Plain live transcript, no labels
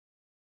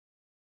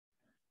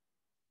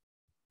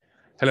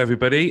Hello,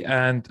 everybody,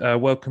 and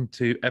welcome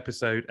to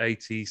episode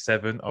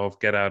 87 of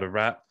Get Out of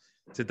Rap.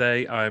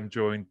 Today, I am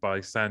joined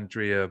by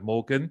Sandrea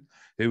Morgan,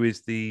 who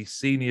is the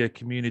Senior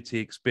Community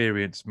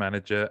Experience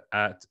Manager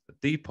at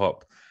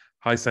Depop.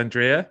 Hi,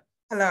 Sandrea.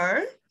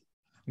 Hello.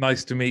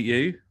 Nice to meet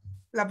you.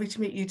 Lovely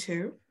to meet you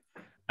too.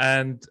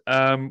 And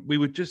we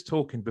were just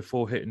talking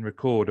before hitting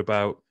record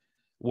about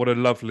what a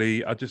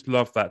lovely, I just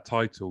love that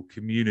title,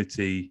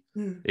 Community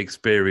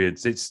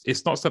Experience.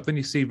 It's not something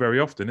you see very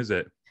often, is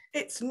it?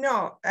 It's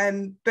not,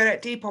 but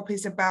at Depop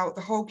is about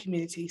the whole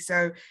community.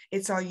 So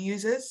it's our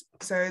users,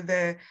 so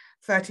the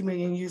 30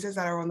 million users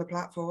that are on the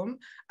platform,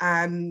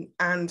 and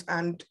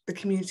the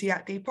community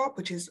at Depop,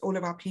 which is all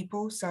of our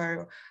people.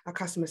 So our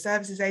customer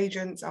services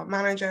agents, our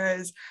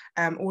managers,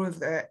 all of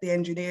the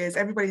engineers,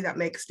 everybody that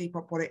makes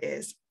Depop what it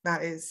is.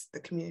 That is the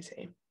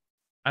community.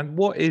 And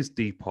what is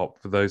Depop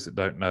for those that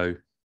don't know?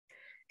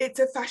 It's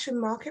a fashion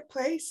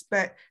marketplace,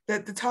 but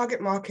the target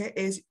market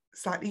is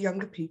slightly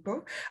younger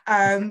people.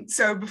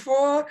 So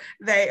before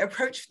they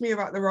approached me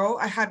about the role,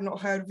 I had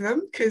not heard of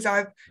them because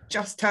I've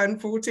just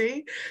turned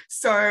 40.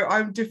 So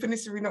I'm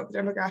definitively not the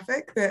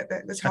demographic,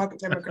 the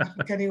target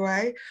demographic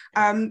anyway.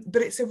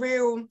 But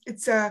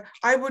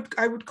I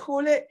would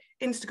call it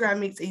Instagram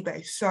meets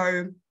eBay.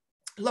 So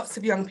lots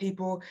of young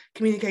people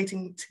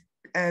communicating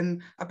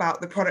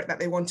about the product that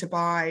they want to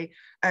buy.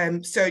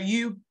 So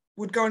you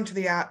would go onto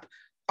the app,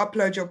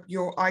 upload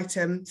your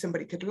item,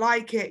 somebody could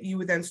like it, you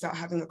would then start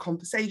having a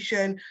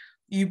conversation,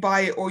 you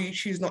buy it or you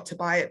choose not to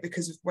buy it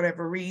because of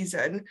whatever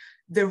reason.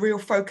 The real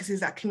focus is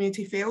that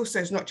community feel. So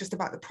it's not just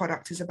about the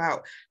product, it's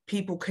about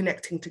people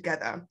connecting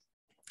together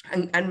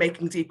and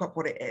making Depop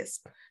what it is.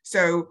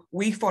 So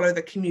we follow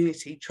the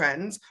community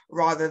trends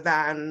rather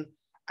than,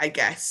 I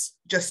guess,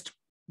 just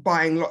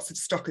buying lots of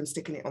stock and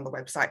sticking it on the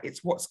website.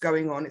 It's what's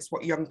going on, it's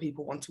what young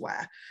people want to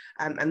wear.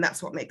 And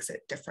that's what makes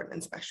it different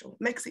and special,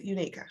 makes it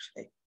unique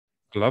actually.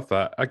 Love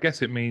that. I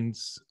guess it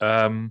means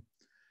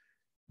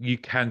you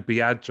can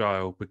be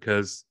agile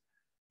because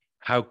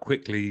how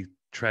quickly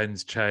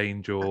trends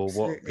change or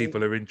Absolutely. What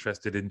people are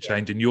interested in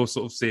change. Yeah. And you're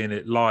sort of seeing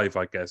it live,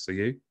 I guess, are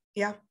you?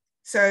 Yeah.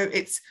 So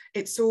it's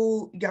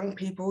all young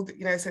people that,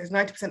 so it's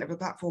 90% of the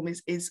platform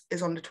is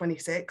under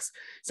 26.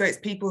 So it's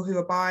people who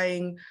are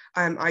buying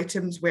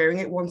items, wearing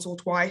it once or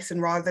twice,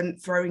 and rather than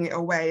throwing it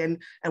away and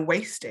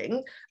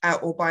wasting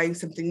or buying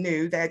something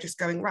new, they're just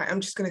going, right, I'm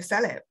just going to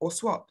sell it or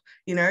swap,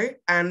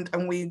 and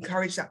we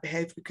encourage that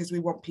behavior because we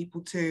want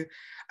people to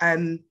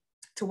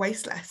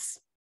waste less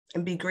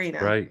and be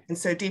greener. Right. And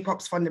so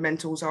Depop's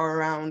fundamentals are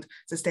around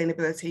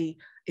sustainability,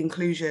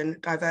 inclusion,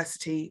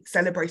 diversity,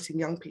 celebrating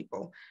young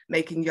people,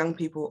 making young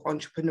people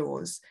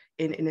entrepreneurs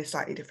in a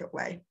slightly different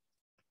way.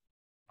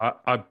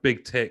 I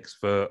big ticks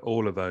for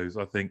all of those.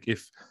 I think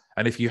if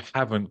you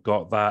haven't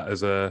got that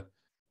as the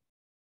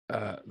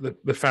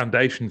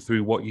foundation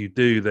through what you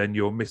do, then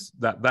you'll miss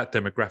that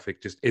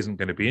demographic just isn't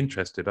going to be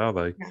interested, are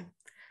they? Yeah.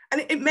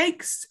 And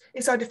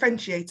it's our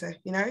differentiator,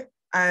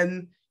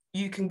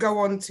 You can go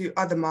on to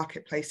other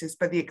marketplaces,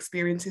 but the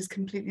experience is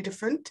completely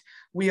different.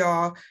 We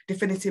are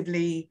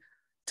definitively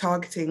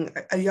targeting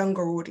a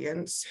younger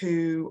audience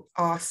who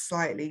are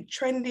slightly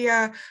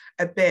trendier,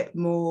 a bit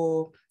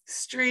more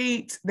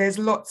street. There's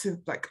lots of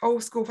like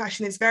old school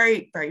fashion. It's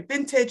very, very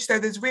vintage. So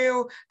there's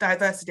real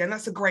diversity, and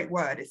that's a great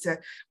word.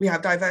 We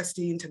have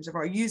diversity in terms of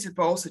our users,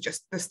 but also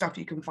just the stuff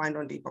you can find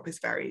on Depop is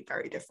very,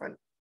 very different.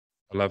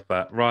 I love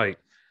that. Right.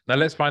 Now,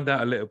 let's find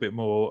out a little bit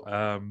more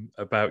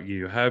about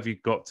you. How have you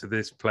got to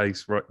this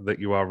place that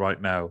you are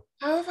right now?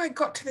 How have I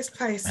got to this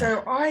place?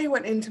 So I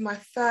went into my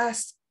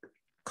first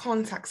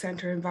contact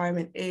center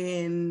environment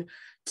in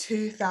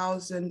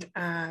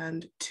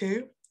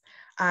 2002.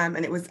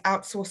 And it was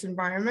outsourced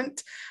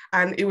environment,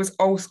 and it was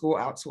old school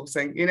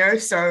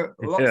outsourcing, so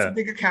lots of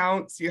big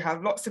accounts, you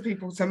have lots of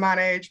people to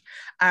manage.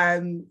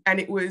 And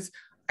it was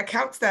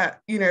accounts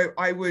that,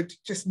 I would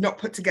just not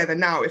put together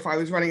now if I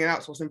was running an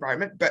outsourced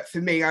environment. But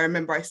for me, I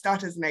remember I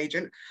started as an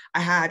agent.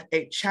 I had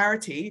a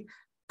charity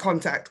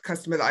contact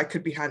customer that I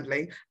could be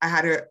handling. I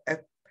had a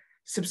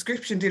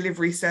subscription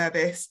delivery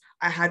service.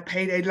 I had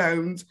payday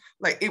loans.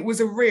 Like, it was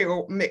a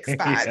real mixed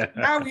bag. Yeah.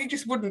 Now you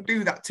just wouldn't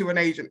do that to an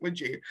agent, would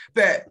you?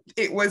 But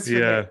it was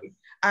for me.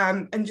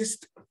 And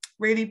just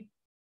really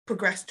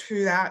progressed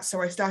through that.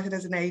 So I started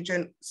as an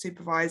agent,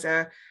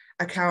 supervisor,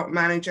 account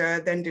manager,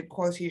 then did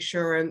quality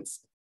assurance.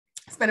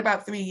 Spent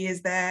about 3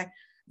 years there,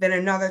 then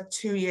another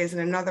 2 years in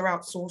another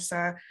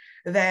outsourcer,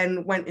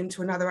 then went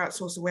into another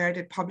outsourcer where I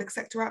did public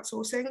sector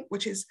outsourcing,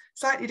 which is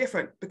slightly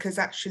different because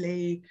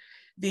actually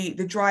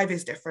the drive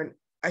is different.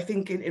 I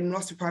think in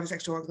lots of private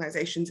sector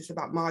organizations, it's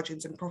about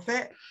margins and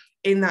profit.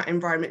 In that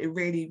environment, it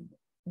really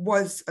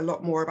was a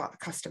lot more about the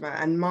customer,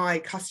 and my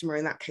customer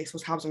in that case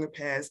was housing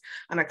repairs.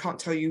 And I can't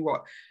tell you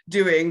what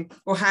doing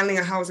or handling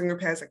a housing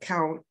repairs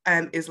account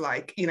is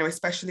like,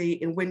 especially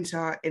in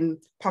winter in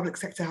public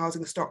sector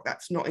housing stock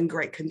that's not in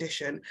great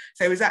condition.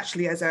 So it was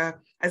actually as a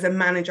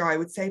manager, I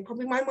would say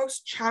probably my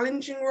most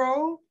challenging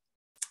role,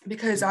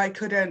 because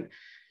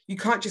you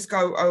can't just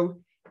go, oh,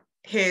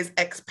 here's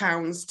X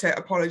pounds to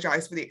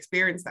apologize for the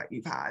experience that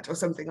you've had, or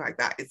something like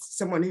that. It's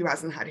someone who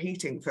hasn't had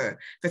heating for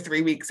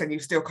 3 weeks and you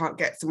still can't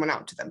get someone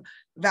out to them.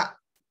 That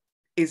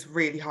is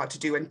really hard to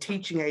do, and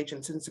teaching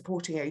agents and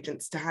supporting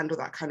agents to handle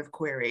that kind of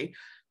query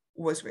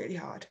was really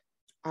hard.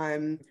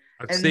 I've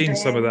seen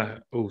some of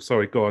that. Oh,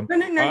 sorry, go on.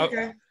 No,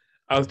 go.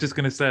 I was just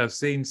going to say, I've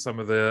seen some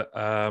of the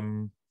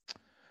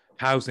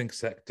housing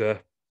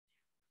sector.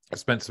 I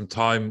spent some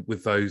time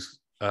with those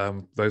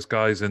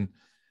guys, and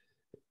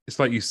it's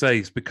like you say,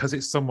 it's because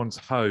it's someone's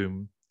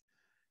home.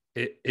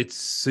 It's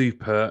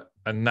super,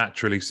 and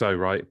naturally so,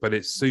 right? But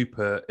it's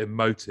super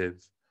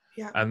emotive,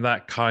 and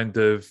that kind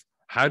of.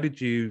 How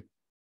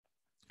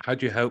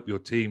do you help your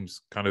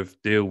teams kind of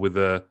deal with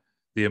the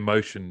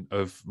emotion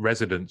of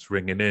residents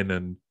ringing in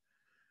and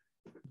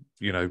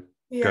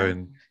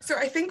going? So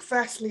I think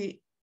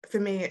firstly, for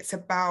me, it's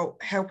about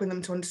helping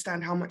them to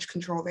understand how much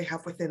control they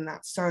have within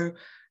that. So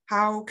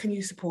how can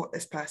you support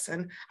this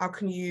person? How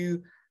can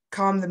you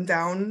calm them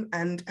down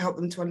and help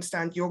them to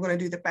understand you're going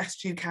to do the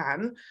best you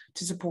can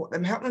to support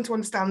them, help them to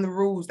understand the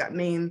rules that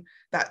mean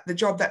that the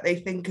job that they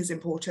think is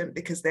important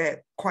because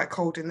they're quite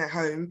cold in their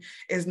home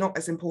is not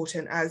as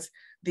important as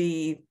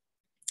the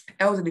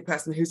elderly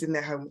person who's in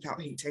their home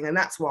without heating, and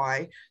that's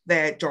why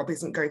their job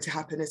isn't going to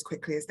happen as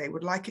quickly as they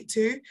would like it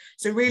to.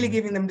 So really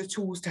giving them the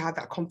tools to have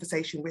that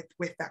conversation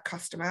with that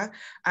customer,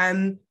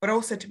 but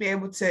also to be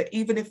able to,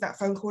 even if that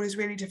phone call is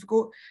really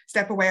difficult,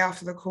 step away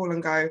after the call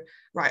and go,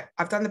 right,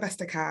 I've done the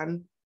best I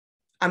can,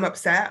 I'm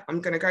upset, I'm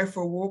going to go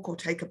for a walk or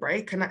take a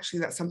break. And actually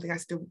that's something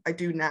I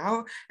do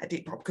now at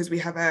Depop, because we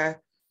have a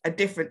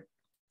different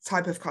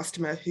type of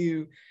customer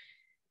who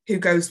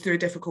goes through a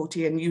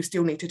difficulty and you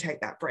still need to take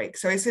that break.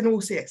 So it's in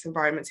all CX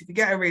environments. If you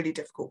get a really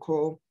difficult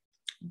call,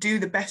 do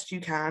the best you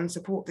can,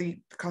 support the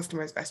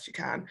customer as best you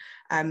can.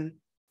 And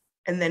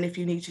then if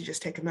you need to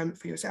just take a moment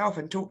for yourself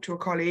and talk to a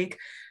colleague,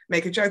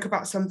 make a joke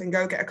about something,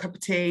 go get a cup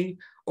of tea,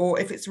 or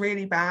if it's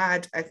really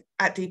bad,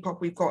 at Depop,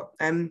 we've got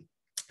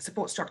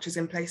support structures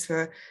in place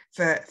for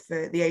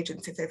the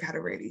agents if they've had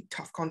a really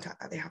tough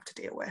contact that they have to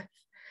deal with.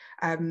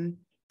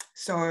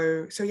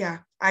 So yeah,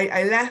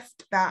 I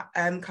left that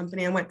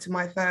company and went to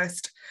my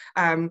first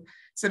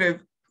sort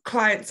of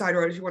client side,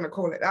 or if you want to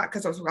call it that,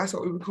 because that's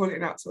what we would call it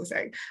in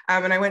outsourcing.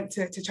 And I went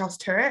to Charles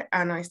Tyrwhitt,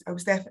 and I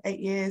was there for 8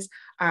 years.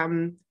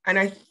 And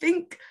I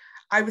think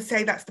I would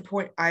say that's the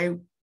point I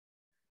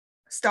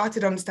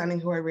started understanding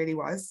who I really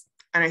was.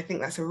 And I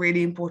think that's a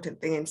really important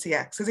thing in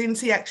CX, because in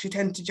CX you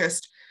tend to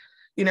just,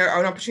 an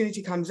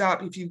opportunity comes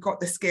up, if you've got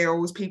the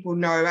skills, people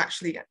know,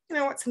 actually,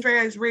 what,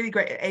 Sandrea is really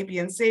great at A, B,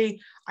 and C.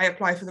 I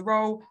apply for the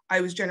role. I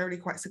was generally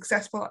quite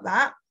successful at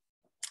that.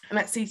 And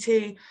at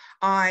CT,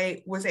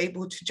 I was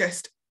able to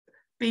just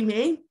be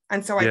me.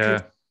 And so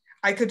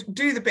I could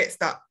do the bits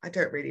that I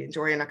don't really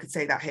enjoy. And I could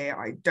say that here,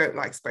 I don't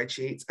like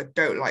spreadsheets. I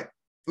don't like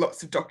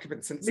lots of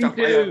documents and stuff.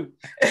 Me too.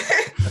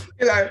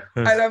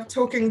 I love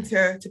talking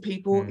to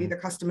people, either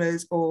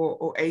customers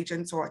or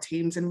agents or our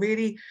teams, and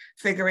really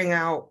figuring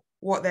out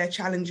what their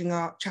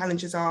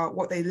challenges are,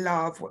 what they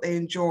love, what they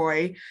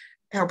enjoy,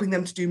 helping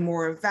them to do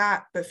more of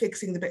that, but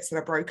fixing the bits that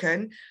are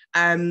broken.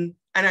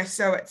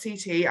 So at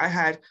CT, I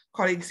had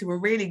colleagues who were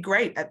really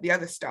great at the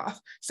other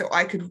stuff, so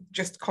I could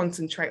just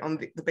concentrate on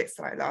the bits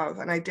that I love.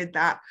 And I did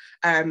that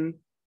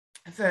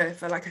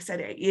for like I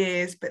said, 8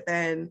 years. But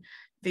then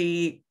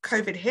the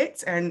COVID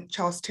hit, and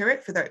Charles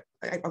Tyrwhitt,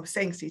 I was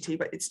saying CT,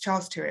 but it's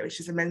Charles Tyrwhitt, which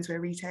is a menswear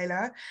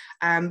retailer,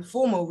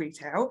 formal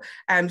retail.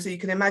 So you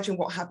can imagine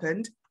what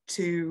happened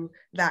to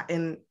that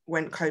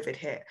when COVID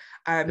hit.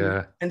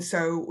 And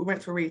so we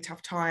went through a really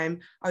tough time.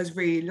 I was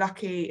really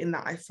lucky in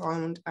that I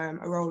found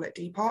a role at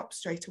Depop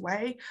straight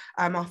away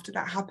after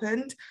that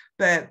happened.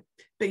 But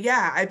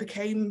yeah, I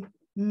became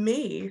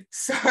me.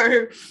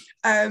 So,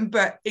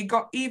 but it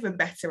got even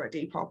better at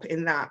Depop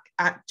in that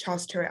at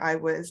Charles Tyrwhitt, I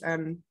was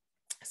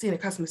senior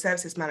customer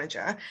services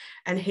manager.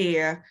 And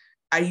here,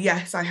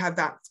 yes, I have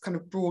that kind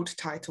of broad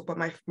title, but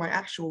my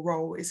actual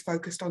role is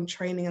focused on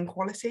training and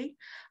quality.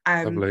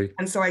 And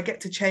so I get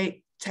to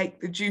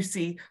take the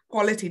juicy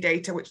quality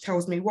data, which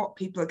tells me what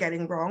people are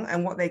getting wrong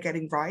and what they're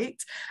getting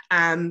right,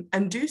 and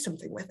do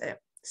something with it.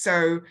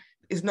 So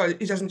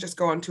it doesn't just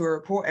go onto a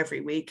report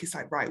every week. It's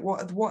like, right, what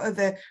are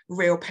the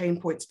real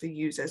pain points for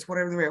users? What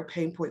are the real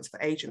pain points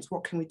for agents?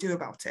 What can we do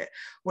about it?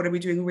 What are we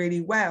doing really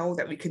well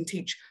that we can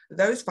teach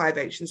those 5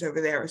 agents over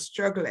there are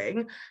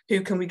struggling? Who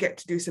can we get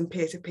to do some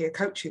peer-to-peer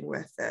coaching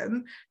with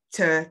them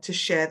to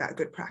share that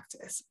good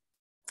practice?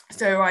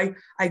 So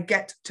I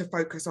get to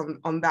focus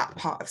on that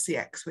part of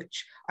CX,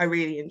 which I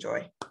really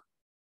enjoy.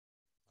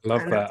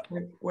 Love that.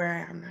 That's where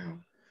I am now.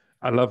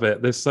 I love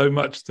it. There's so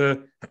much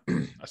to,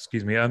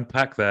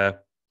 unpack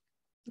there.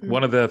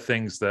 One of the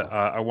things that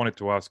I wanted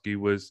to ask you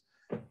was,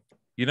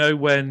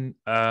 when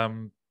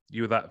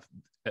you were that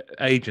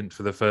agent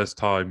for the first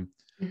time,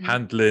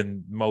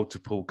 handling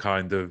multiple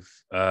kind of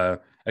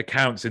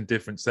accounts in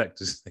different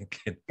sectors,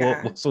 thinking,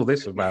 what's all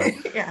this about?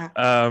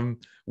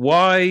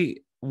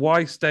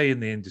 Why stay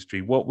in the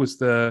industry? What was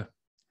the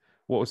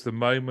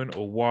moment,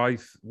 or why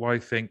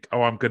think,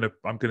 I'm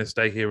gonna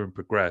stay here and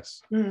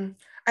progress?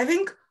 I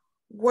think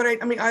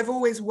I mean, I've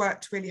always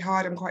worked really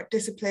hard. I'm quite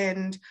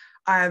disciplined,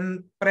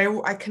 but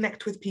I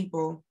connect with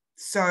people.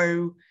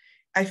 So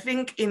I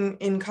think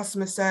in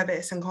customer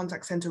service and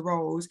contact center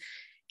roles,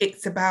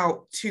 it's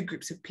about two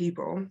groups of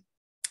people,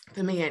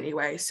 for me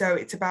anyway. So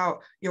it's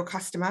about your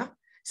customer.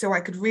 So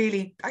I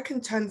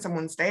can turn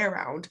someone's day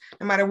around,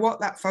 no matter what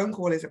that phone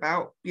call is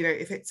about. You know,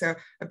 if it's a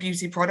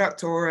beauty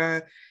product,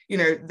 or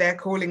they're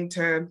calling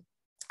to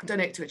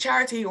donate to a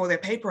charity, or their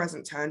paper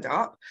hasn't turned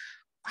up.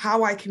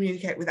 How I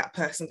communicate with that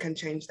person can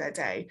change their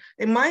day.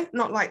 They might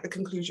not like the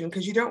conclusion,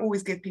 because you don't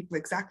always give people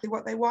exactly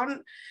what they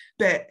want,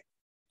 but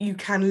you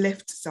can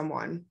lift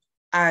someone.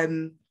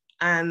 And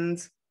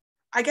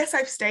I guess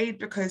I've stayed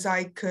because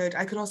I could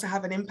also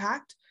have an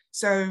impact.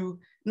 So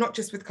not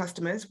just with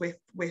customers, with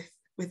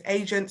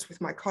agents,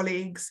 with my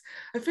colleagues.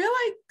 I feel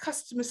like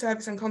customer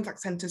service and contact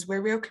centers,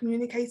 we're real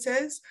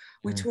communicators.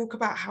 We talk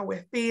about how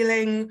we're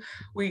feeling.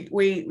 We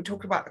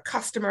talk about the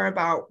customer,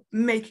 about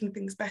making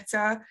things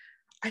better.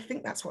 I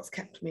think that's what's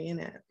kept me in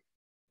it.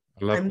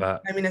 I love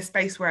that. I'm in a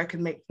space where I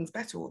can make things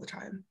better all the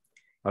time.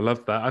 I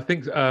love that. I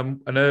think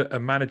a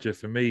manager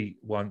for me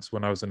once,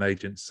 when I was an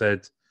agent,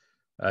 said,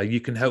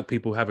 you can help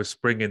people have a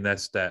spring in their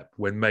step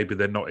when maybe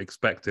they're not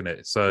expecting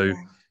it. So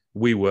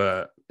we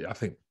were, I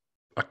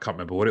can't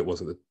remember what it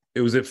was.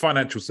 It was in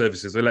financial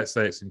services. So let's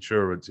say it's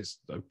insurance. It's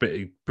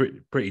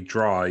pretty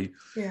dry.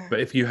 Yeah. But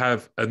if you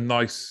have a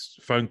nice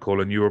phone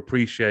call and you're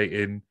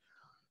appreciating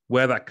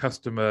where that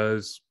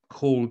customer's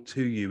call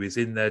to you is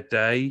in their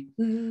day.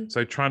 Mm-hmm.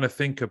 So trying to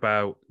think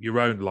about your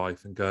own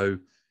life and go,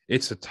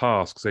 it's a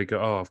task. So you go,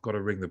 oh, I've got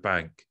to ring the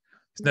bank.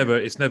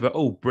 It's never,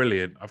 oh,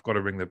 brilliant, I've got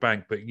to ring the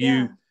bank. But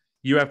you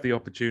have the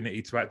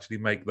opportunity to actually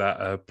make that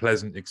a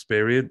pleasant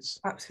experience.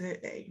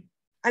 Absolutely.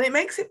 And it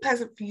makes it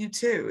pleasant for you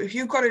too. If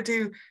you've got to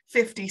do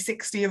 50,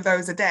 60 of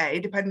those a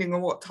day, depending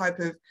on what type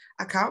of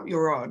account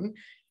you're on,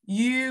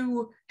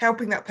 you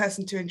helping that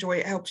person to enjoy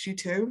it helps you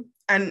too.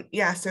 And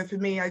so for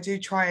me, I do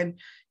try and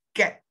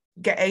get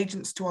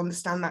agents to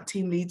understand that,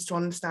 team leads to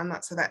understand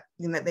that, so that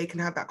they can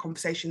have that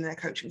conversation in their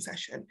coaching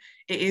session.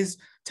 It is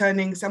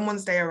turning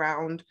someone's day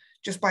around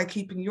just by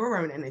keeping your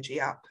own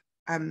energy up.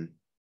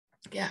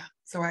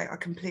 So I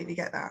completely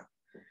get that.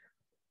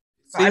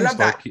 I love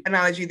that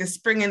analogy, the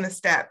spring in the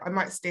step. I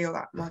might steal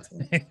that,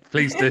 Martin.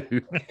 Please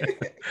do.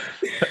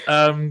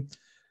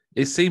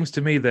 It seems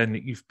to me then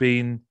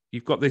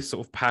you've got this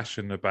sort of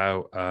passion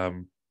about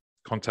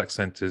contact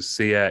centers,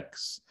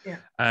 CX,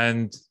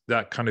 and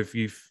that kind of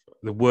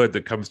the word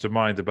that comes to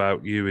mind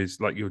about you is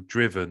like you're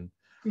driven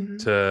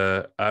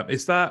to.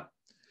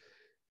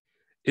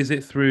 Is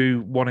it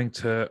through wanting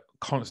to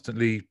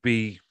constantly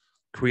be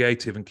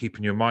creative and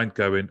keeping your mind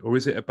going, or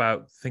is it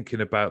about thinking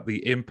about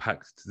the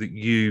impact that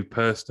you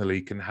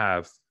personally can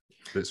have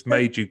that's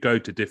made you go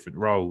to different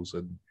roles?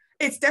 And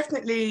it's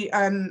definitely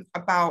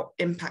about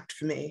impact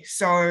for me.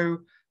 So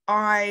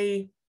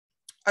I,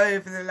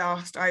 over the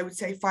last, I would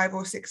say 5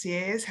 or 6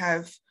 years,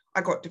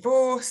 I got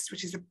divorced,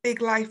 which is a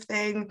big life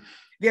thing.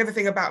 The other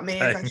thing about me,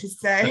 as I should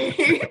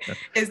say,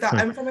 is that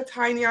I'm from a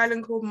tiny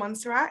island called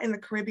Montserrat in the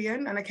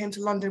Caribbean, and I came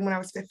to London when I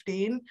was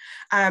 15.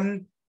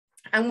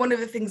 And one of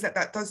the things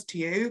that does to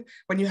you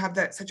when you have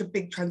such a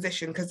big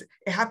transition, because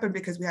it happened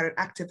because we had an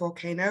active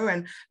volcano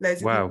and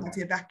loads of people had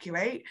to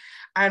evacuate.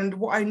 And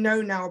what I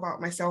know now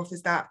about myself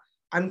is that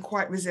I'm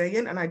quite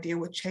resilient and I deal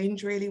with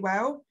change really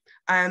well.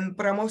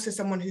 But I'm also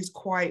someone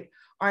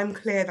I'm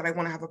clear that I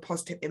want to have a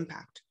positive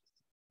impact.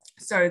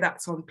 So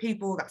that's on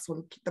people, that's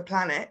on the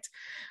planet.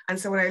 And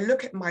so when I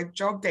look at my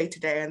job day to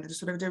day and the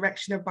sort of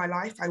direction of my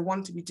life, I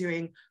want to be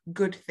doing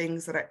good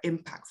things that are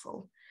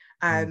impactful.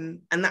 And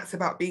that's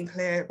about being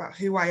clear about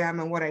who I am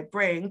and what I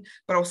bring,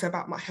 but also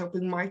about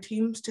helping my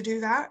teams to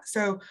do that.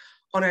 So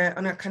on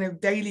a kind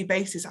of daily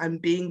basis, I'm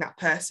being that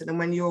person. And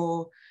when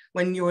you're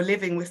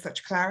living with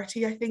such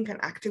clarity, I think, and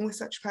acting with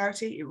such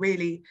clarity, it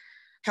really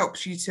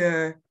helps you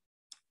to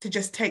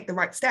just take the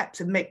right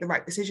steps and make the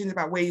right decisions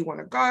about where you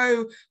want to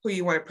go, who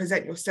you want to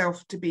present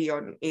yourself to be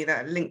on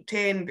either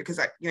LinkedIn, because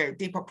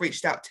Depop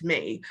reached out to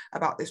me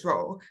about this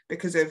role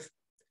because of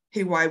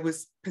who I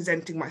was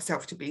presenting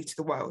myself to be to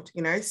the world,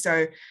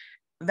 so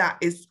that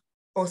is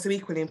also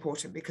equally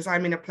important because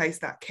I'm in a place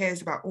that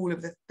cares about all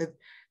of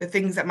the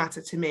things that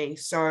matter to me.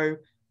 So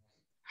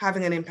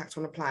having an impact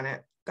on the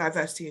planet,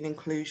 diversity and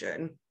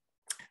inclusion,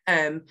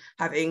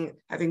 having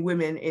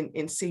women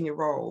in senior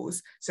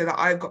roles so that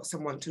I've got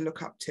someone to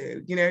look up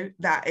to,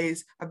 that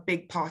is a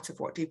big part of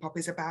what Depop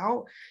is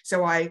about.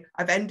 So I've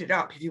ended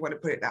up, if you want to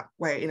put it that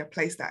way, in a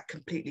place that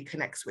completely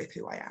connects with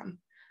who I am.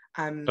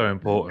 So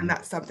important. And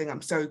that's something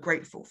I'm so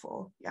grateful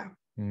for.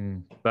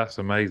 That's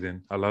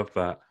amazing. I love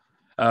that.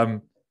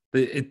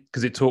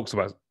 Because you talk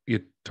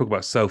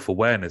about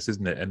self-awareness,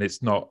 isn't it? And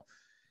it's not,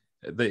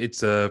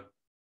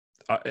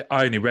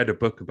 I only read a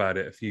book about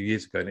it a few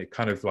years ago, and it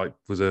kind of like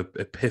was a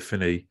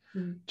epiphany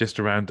just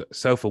around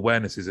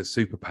self-awareness is a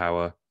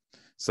superpower.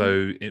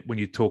 So when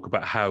you talk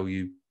about how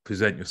you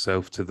present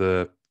yourself to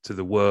the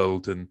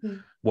world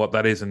and what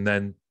that is, and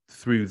then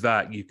through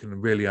that you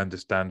can really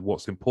understand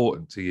what's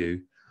important to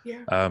you.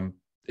 I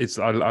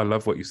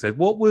love what you said.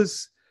 What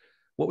was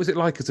what was it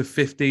like as a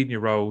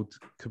 15-year-old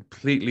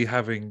completely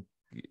having,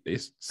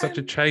 it's such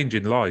a change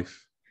in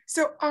life?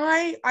 So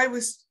I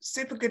was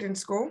super good in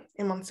school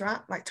in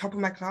Montserrat, like top of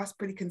my class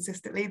pretty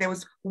consistently. There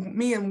was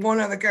me and one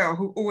other girl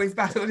who always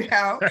battled it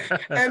out.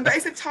 But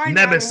it's a tiny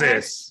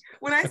nemesis.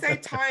 When I say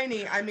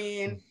tiny, I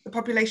mean the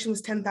population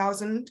was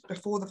 10,000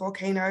 before the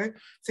volcano.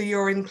 So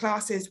you're in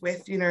classes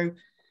with,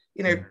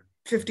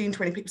 15,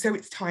 20 people. So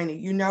it's tiny,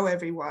 you know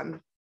everyone.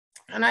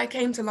 And I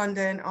came to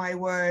London, I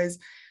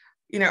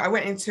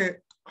went into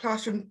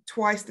classroom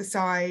twice the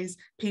size,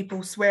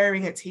 people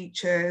swearing at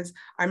teachers.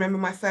 I remember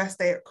my first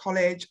day at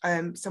college,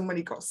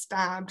 somebody got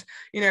stabbed.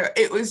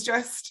 It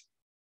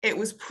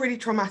was pretty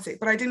traumatic,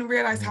 but I didn't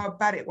realize how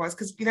bad it was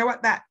because,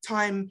 at that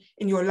time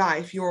in your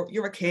life,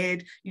 you're a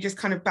kid, you just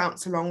kind of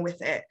bounce along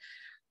with it.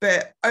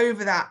 But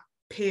over that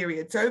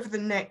period, so over the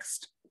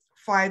next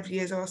 5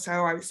 years or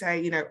so, I would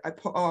say, I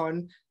put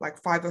on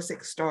like 5 or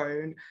 6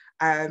 stone.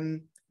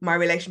 My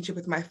relationship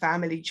with my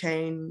family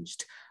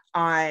changed.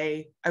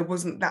 I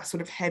wasn't that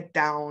sort of head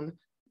down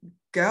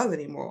girl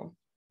anymore.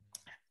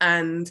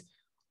 And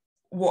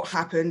what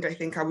happened, I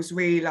think I was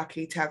really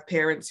lucky to have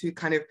parents who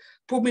kind of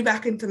pulled me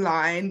back into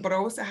line, but I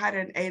also had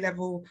an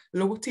A-level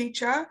law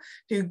teacher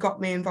who got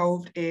me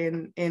involved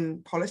in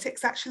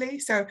politics, actually.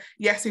 So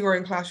yes, we were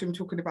in classroom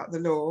talking about the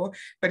law,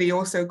 but he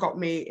also got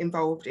me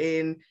involved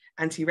in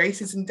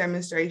anti-racism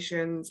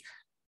demonstrations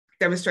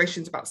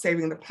about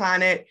saving the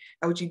planet,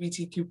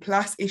 LGBTQ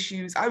plus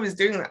issues. I was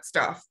doing that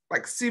stuff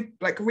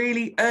like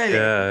really early.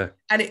 Yeah.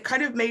 And it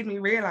kind of made me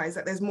realize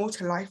that there's more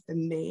to life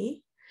than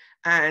me.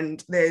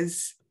 And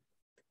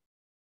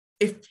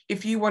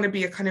if you want to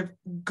be a kind of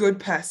good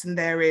person,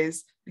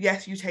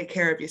 yes, you take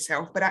care of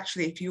yourself, but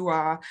actually if you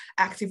are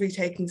actively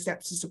taking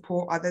steps to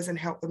support others and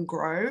help them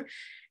grow,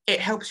 it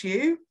helps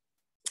you.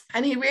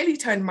 And he really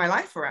turned my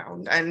life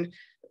around. And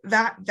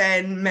that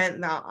then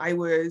meant that I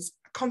was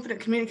confident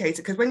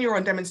communicator, because when you're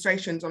on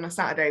demonstrations on a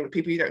Saturday with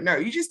people you don't know,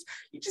 you just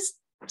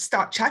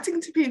start chatting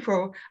to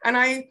people. And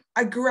I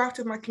grew out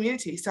of my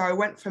community. So I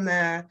went from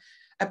a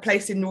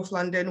place in North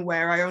London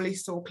where I only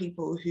saw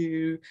people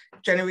who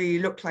generally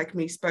looked like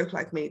me, spoke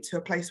like me, to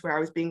a place where I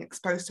was being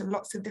exposed to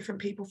lots of different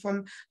people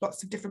from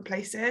lots of different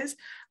places.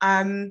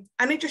 And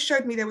it just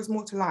showed me there was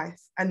more to life.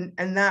 And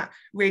that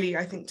really,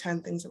 I think,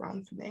 turned things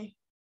around for me.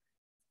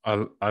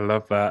 I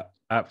love that.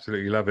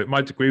 Absolutely love it.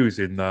 My degree was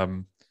in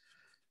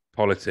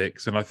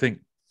politics, and I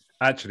think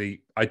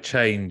actually I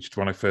changed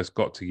when I first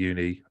got to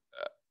uni,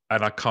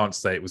 and I can't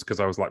say it was because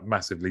I was like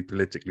massively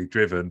politically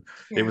driven.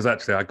 It was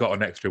actually I got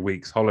an extra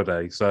week's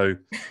holiday, so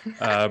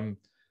but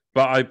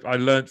I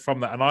learned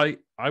from that, and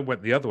I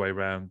went the other way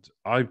around.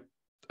 I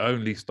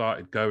only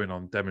started going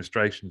on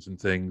demonstrations and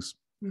things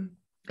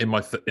in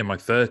my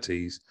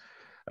 30s,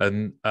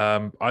 and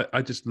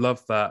I just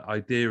love that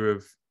idea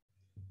of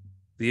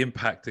the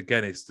impact.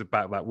 Again, it's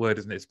about that word,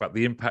 isn't it? It's about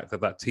the impact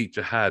that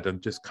teacher had,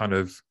 and just kind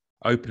of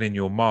opening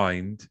your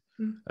mind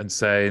and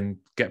saying,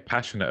 get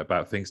passionate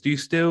about things. Do you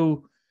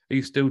still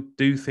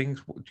do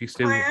things? Do you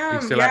still? I am, are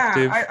you still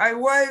active? I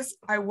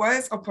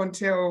was up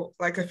until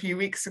like a few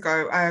weeks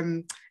ago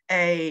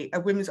a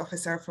women's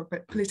officer for a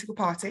political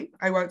party.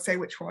 I won't say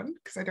which one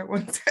because I don't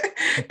want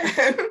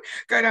to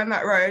go down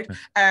that road.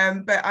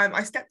 But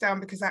I stepped down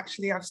because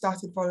actually I've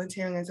started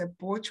volunteering as a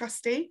board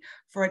trustee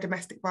for a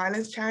domestic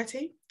violence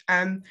charity.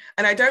 And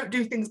I don't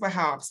do things by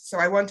halves. So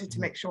I wanted to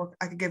make sure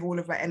I could give all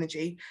of my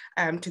energy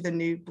to the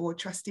new board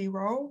trustee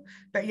role.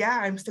 But yeah,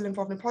 I'm still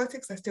involved in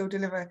politics. I still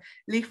deliver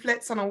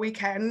leaflets on a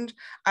weekend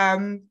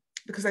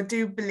because I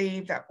do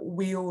believe that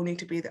we all need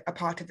to be a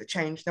part of the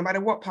change, no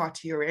matter what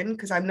party you're in,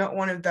 because I'm not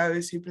one of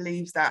those who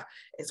believes that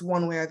it's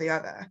one way or the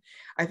other.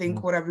 I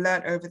think what I've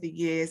learned over the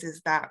years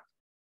is that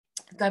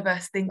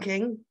diverse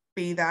thinking,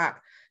 be that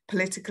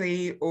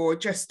politically or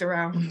just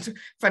around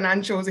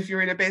financials, if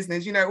you're in a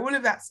business, all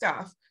of that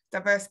stuff,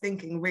 diverse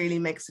thinking really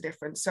makes a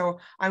difference. So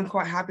I'm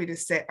quite happy to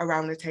sit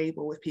around the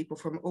table with people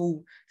from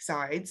all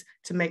sides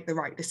to make the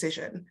right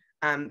decision,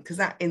 because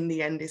that in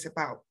the end is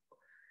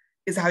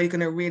how you're going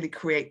to really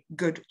create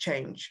good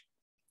change.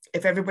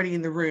 If everybody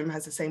in the room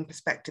has the same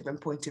perspective and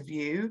point of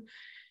view,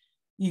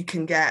 you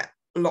can get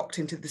locked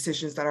into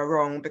decisions that are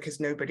wrong because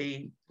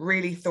nobody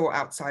really thought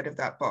outside of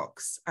that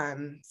box.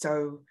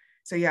 So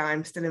yeah,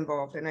 I'm still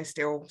involved and I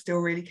still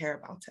really care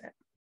about it.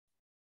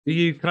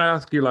 Can I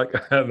ask you, like,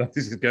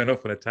 this is going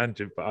off on a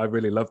tangent, but I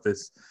really love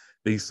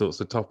these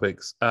sorts of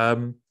topics.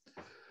 I've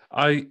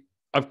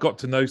got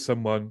to know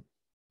someone,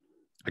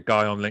 a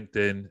guy on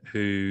LinkedIn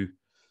who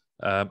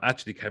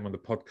actually came on the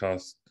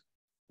podcast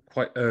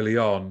quite early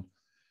on,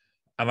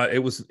 and it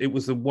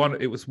was one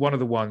of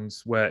the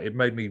ones where it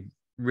made me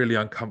really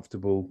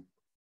uncomfortable.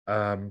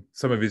 Some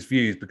of his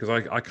views, because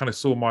I kind of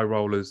saw my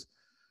role as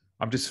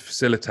I'm just a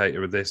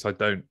facilitator of this. I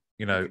don't,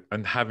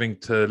 and having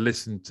to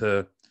listen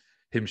to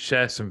him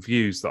share some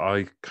views that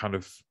I kind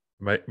of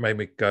made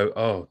me go,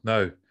 oh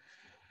no,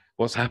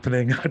 what's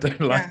happening? I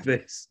don't like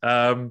this.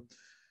 But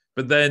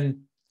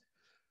then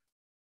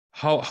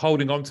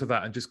holding on to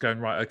that and just going,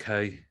 right,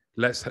 okay,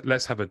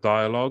 let's have a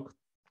dialogue.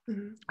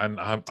 And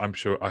I'm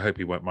sure, I hope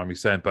he won't mind me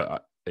saying,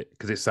 but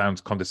because it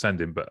sounds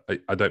condescending, but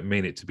I don't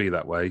mean it to be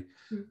that way,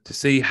 Mm. to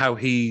see how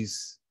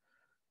he's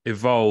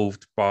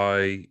evolved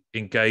by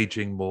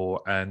engaging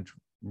more and,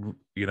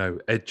 you know,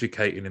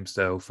 educating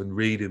himself and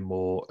reading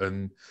more,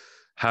 and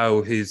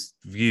how his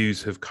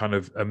views have kind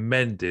of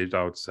amended,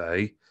 I would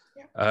say,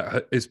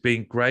 has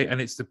been great. And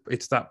it's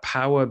that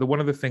power. One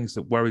of the things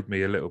that worried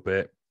me a little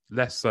bit,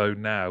 less so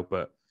now,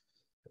 but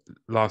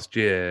last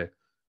year,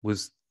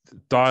 was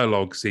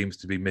dialogue seems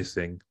to be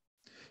missing.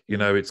 You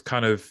know, it's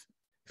kind of,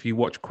 if you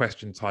watch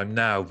Question Time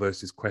now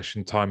versus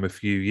Question Time a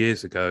few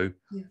years ago,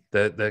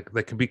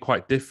 they can be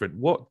quite different.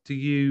 Are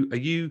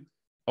you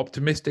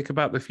optimistic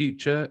about the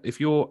future? If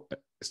you're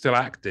still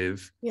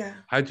active,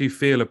 how do you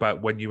feel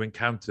about when you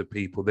encounter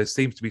people? There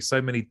seems to be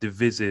so many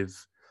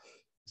divisive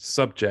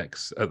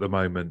subjects at the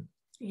moment.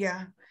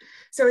 Yeah.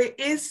 So it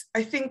is,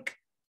 I think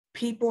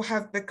people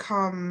have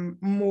become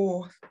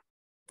more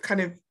kind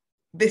of,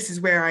 this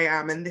is where I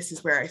am and this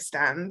is where I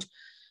stand.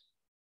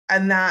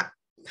 And that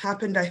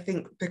happened, I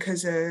think,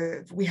 because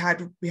of we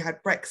had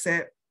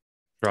Brexit,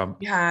 Trump.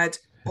 We had,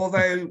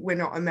 although we're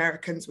not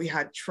Americans, we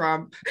had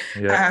Trump,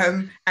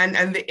 and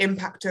the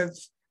impact of,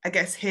 I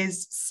guess,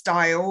 his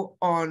style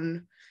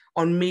on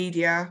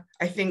media.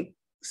 I think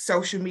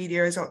social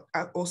media is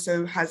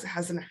also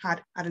hasn't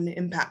had an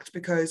impact,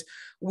 because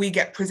we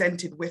get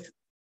presented with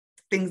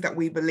things that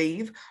we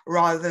believe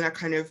rather than a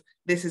kind of,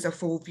 this is a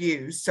full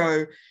view.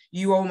 So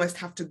you almost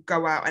have to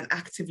go out and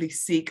actively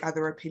seek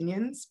other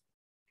opinions,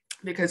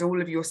 because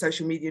all of your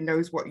social media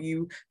knows what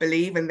you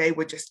believe, and they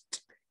would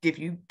just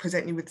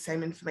present you with the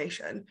same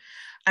information.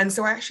 And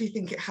so I actually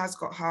think it has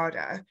got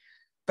harder,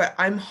 but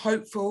I'm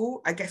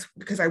hopeful, I guess,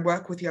 because I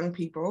work with young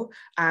people,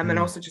 and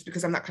also just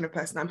because I'm that kind of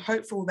person, I'm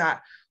hopeful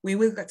that we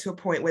will get to a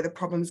point where the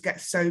problems get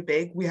so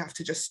big, we have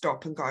to just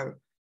stop and go,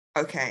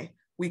 okay,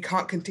 we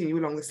can't continue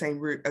along the same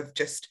route of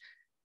just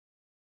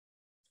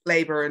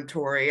Labour and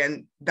Tory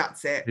and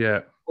that's it.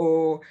 Yeah.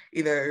 Or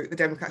either the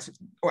Democrats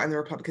and the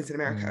Republicans in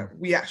America.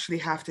 We actually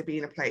have to be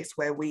in a place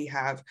where we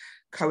have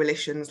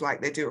coalitions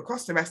like they do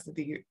across the rest of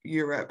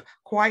Europe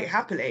quite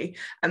happily,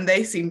 and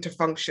they seem to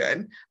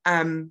function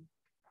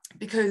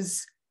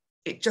because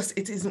it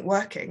isn't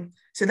working.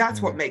 So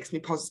that's what makes me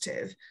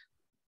positive.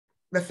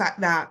 The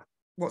fact that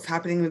what's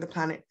happening with the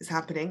planet is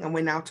happening, and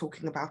we're now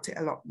talking about it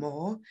a lot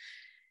more.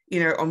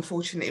 You know,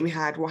 unfortunately, we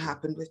had what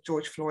happened with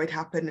George Floyd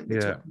happen, and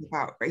we're talking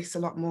about race a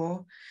lot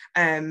more.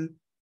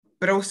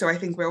 But also, I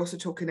think we're also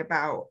talking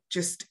about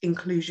just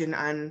inclusion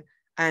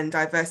and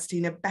diversity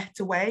in a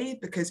better way,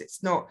 because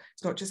it's not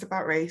just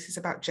about race, it's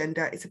about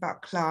gender, it's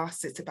about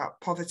class, it's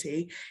about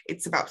poverty,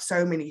 it's about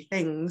so many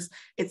things.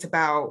 It's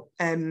about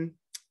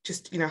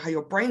just, you know, how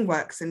your brain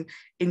works, and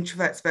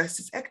introverts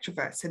versus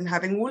extroverts, and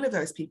having all of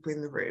those people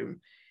in the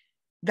room.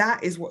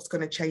 That is what's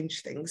going to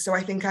change things. So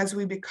I think as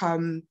we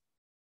become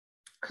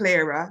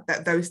clearer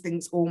that those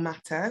things all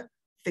matter,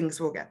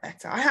 things will get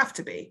better. I have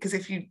to be, because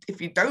if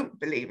you don't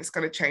believe it's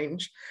going to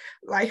change,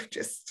 life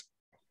just,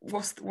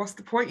 what's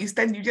the point? You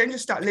then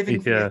just start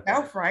living for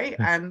yourself, right?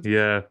 And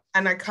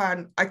and I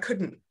can't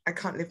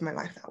live my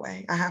life that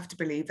way. I have to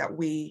believe that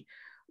we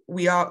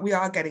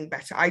are getting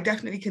better. I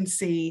definitely can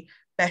see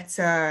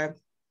better,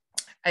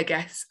 I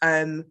guess,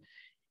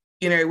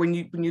 you know, when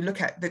you look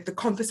at the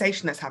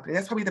conversation that's happening,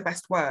 that's probably the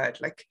best word.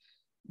 Like,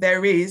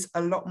 there is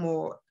a lot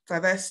more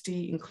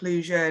diversity,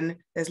 inclusion,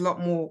 there's a lot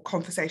more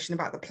conversation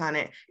about the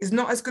planet. It's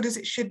not as good as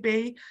it should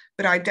be,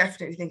 but I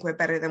definitely think we're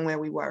better than where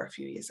we were a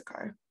few years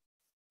ago.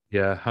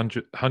 Yeah,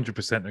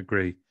 100%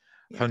 agree.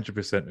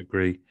 100%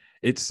 agree.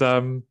 It's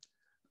I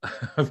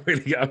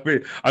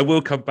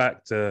will come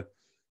back to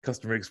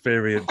customer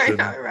experience I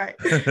know, right?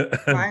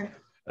 Fine.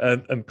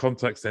 and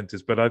contact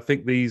centers, but I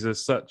think these are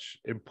such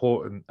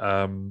important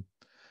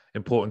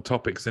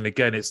topics. And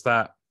again, it's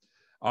that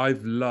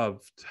I've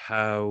loved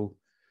how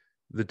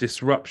the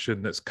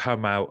disruption that's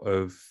come out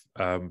of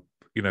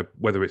you know,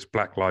 whether it's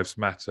Black Lives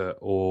Matter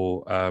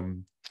or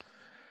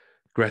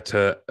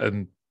Greta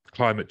and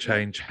climate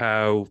change,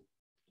 how,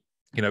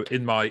 you know,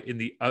 in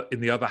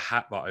the other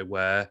hat that I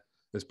wear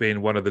as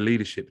being one of the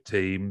leadership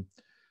team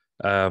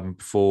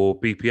for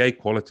BPA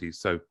quality,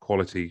 so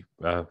quality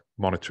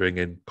monitoring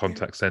in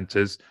contact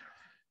centers,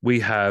 we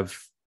have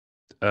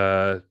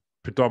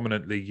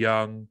predominantly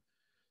young.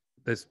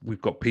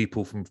 We've got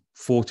people from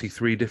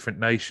 43 different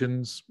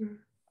nations.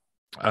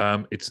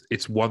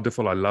 It's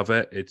wonderful. I love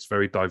it. It's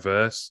very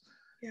diverse.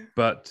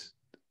 But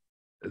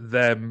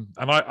them,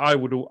 and I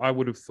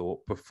would have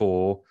thought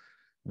before,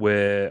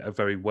 we're a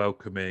very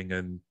welcoming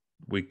and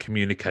we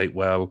communicate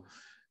well.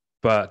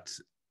 But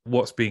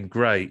what's been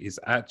great is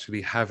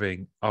actually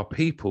having our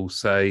people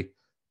say,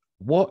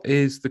 what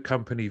is the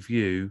company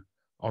view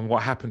on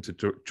what happened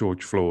to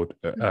George Floyd?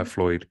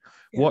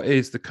 What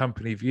is the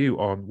company view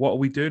on what are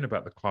we doing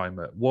about the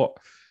climate?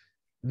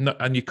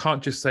 And you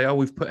can't just say, oh,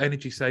 we've put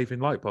energy saving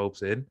light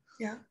bulbs in.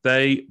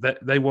 They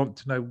want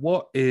to know,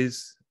 what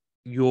is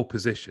your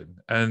position?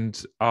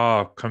 And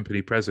our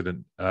company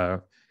president,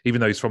 even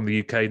though he's from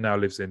the UK, now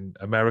lives in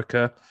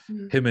America,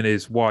 him and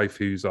his wife,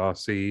 who's our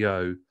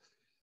CEO,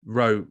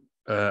 wrote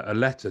a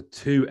letter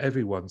to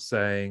everyone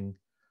saying,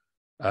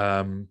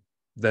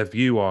 their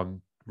view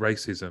on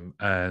racism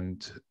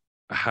and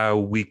how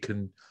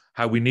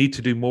we need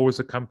to do more as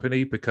a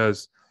company,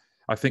 because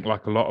I think,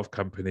 like a lot of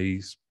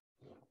companies,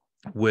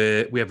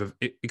 we have an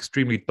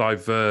extremely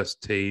diverse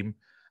team,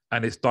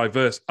 and it's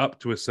diverse up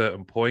to a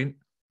certain point.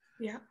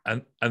 Yeah.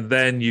 And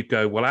then you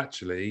go, well,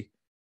 actually,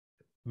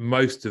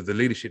 most of the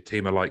leadership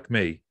team are like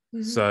me.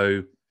 Mm-hmm.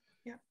 So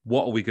yeah.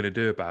 what are we going to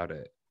do about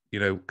it? You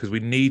know, because we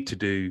need to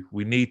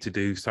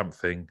do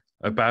something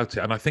about it.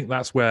 And I think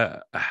that's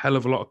where a hell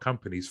of a lot of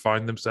companies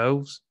find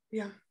themselves.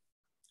 Yeah.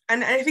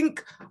 And I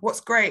think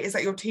what's great is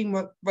that your team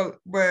were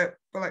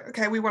like,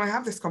 okay, we want to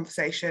have this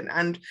conversation,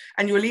 and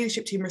your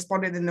leadership team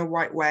responded in the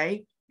right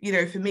way. You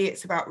know, for me,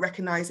 it's about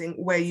recognizing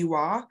where you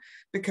are,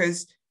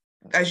 because,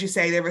 as you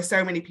say, there are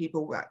so many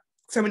people,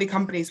 so many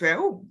companies where,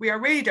 oh, we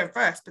are really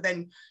diverse, but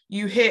then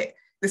you hit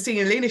the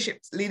senior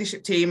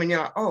leadership team, and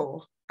you're like,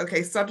 oh,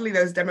 okay, suddenly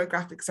those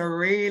demographics are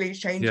really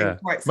changing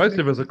quite significantly. Most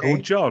of us are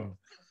called John.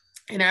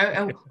 You know,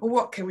 and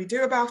what can we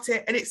do about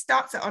it? And it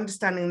starts at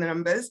understanding the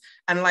numbers,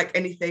 and, like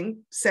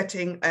anything,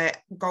 setting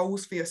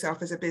goals for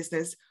yourself as a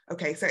business.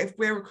 Okay, so if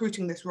we're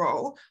recruiting this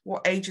role,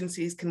 what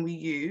agencies can we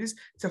use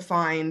to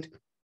find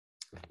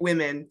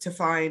women, to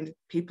find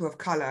people of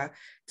color,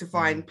 to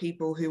find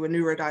people who are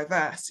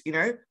neurodiverse? You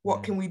know,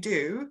 what can we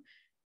do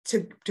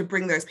to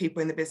bring those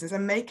people in the business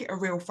and make it a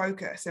real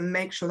focus, and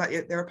make sure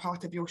that they're a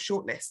part of your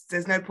shortlist?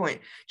 There's no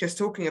point just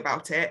talking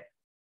about it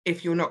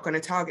if you're not going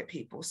to target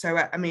people. So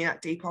I mean,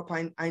 at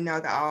Depop, I know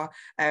that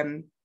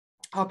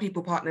our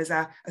people partners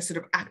are sort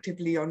of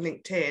actively on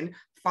LinkedIn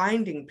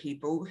finding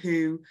people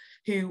who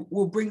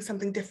will bring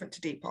something different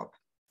to Depop,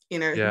 you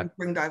know, who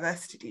bring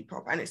diversity to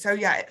Depop. And so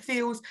it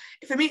feels,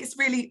 for me,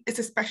 it's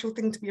a special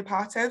thing to be a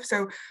part of.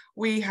 So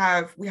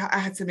I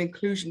had some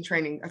inclusion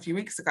training a few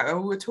weeks ago,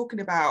 and we were talking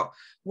about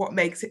what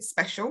makes it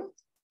special.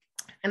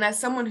 And as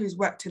someone who's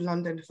worked in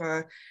London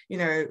for, you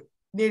know,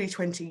 nearly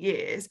 20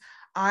 years,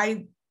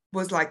 I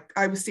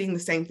was seeing the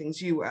same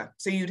things you were.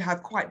 So you'd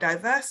have quite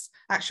diverse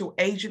actual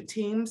agent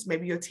teams,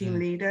 maybe your team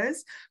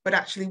leaders, but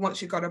actually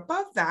once you got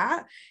above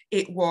that,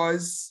 it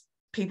was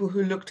people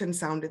who looked and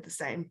sounded the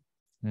same.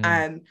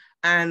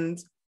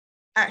 And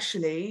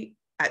actually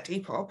at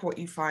Depop, what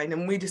you find,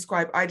 and I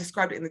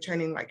described it in the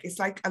training, like it's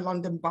like a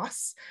London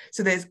bus.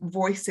 So there's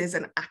voices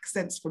and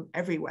accents from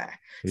everywhere.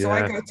 So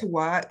I go to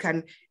work,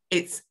 and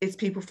it's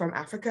people from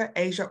Africa,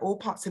 Asia, all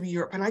parts of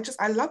Europe. And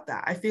I love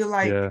that. I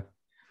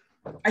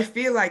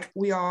feel like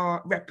we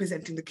are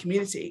representing the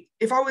community.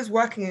 If I was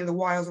working in the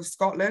wilds of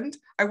Scotland,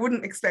 I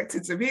wouldn't expect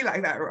it to be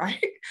like that,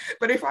 right?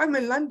 But if I'm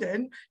in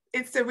London,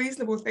 it's a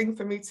reasonable thing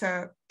for me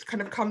to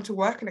kind of come to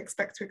work and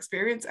expect to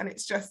experience. And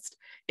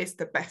it's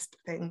the best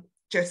thing.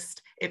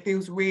 It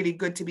feels really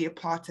good to be a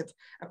part of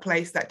a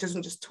place that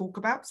doesn't just talk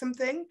about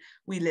something.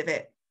 We live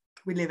it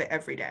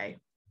every day.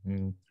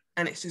 And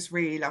it's just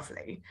really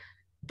lovely.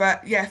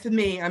 But yeah, for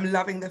me, I'm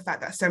loving the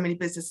fact that so many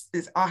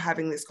businesses are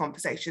having this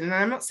conversation. And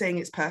I'm not saying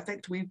it's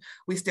perfect. We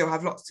still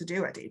have lots to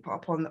do at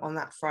Depop on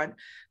that front.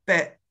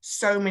 But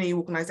so many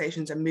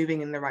organizations are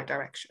moving in the right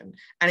direction.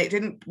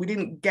 And we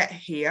didn't get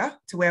here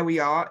to where we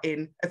are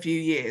in a few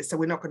years. So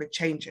we're not going to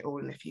change it all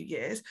in a few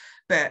years.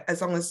 But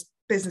as long as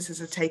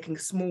businesses are taking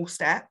small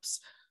steps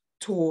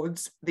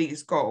towards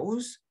these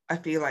goals, I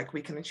feel like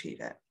we can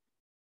achieve it.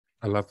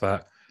 I love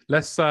that.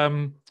 Let's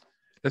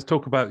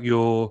talk about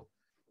your...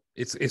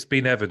 It's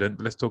been evident,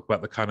 but let's talk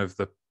about the kind of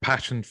the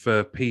passion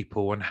for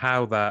people and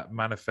how that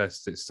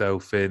manifests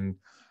itself in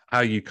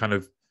how you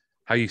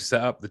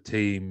set up the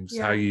teams,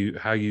 how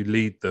you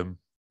lead them.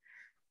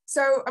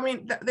 So, I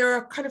mean, there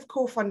are kind of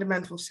core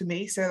fundamentals to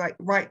me. So, like,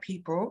 right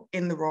people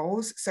in the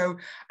roles. So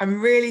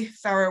I'm really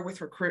thorough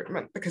with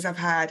recruitment, because I've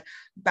had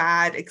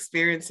bad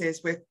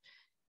experiences with,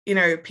 you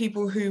know,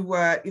 people who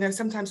were, you know,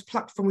 sometimes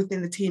plucked from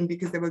within the team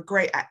because they were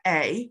great at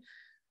A,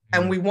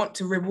 and we want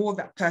to reward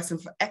that person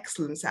for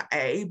excellence at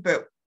A,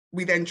 but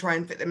we then try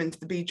and fit them into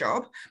the B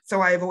job.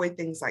 So I avoid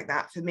things like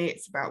that. For me,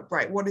 it's about,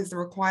 right, what is the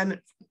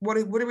requirement? What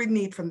do we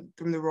need from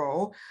the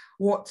role?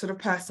 What sort of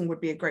person would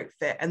be a great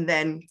fit? And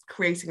then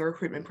creating a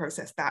recruitment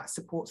process that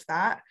supports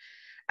that.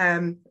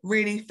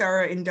 Really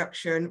thorough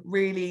induction,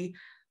 really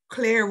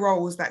clear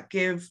roles that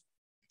give,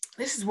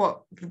 this is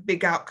what the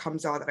big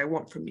outcomes are that I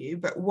want from you,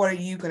 but what are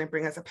you going to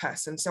bring as a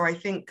person? So I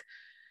think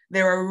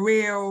there are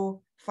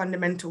real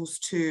fundamentals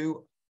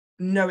to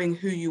knowing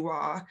who you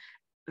are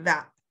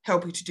that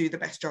help you to do the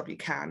best job you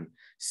can.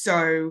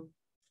 So,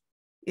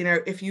 you know,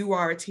 if you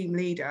are a team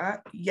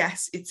leader,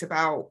 yes, it's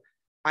about,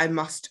 I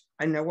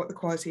know what the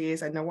quality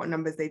is, I know what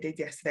numbers they did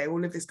yesterday,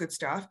 all of this good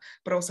stuff,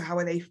 but also how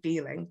are they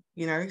feeling,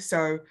 you know?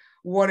 So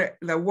what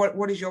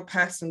is your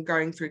person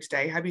going through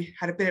today? Have you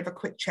had a bit of a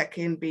quick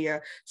check-in via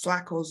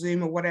Slack or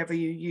Zoom or whatever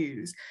you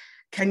use?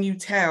 Can you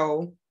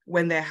tell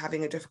when they're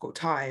having a difficult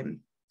time?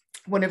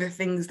 One of the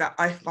things that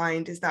I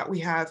find is that we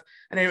have,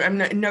 and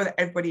I know that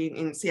everybody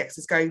in CX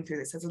is going through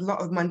this, there's a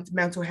lot of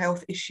mental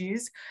health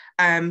issues,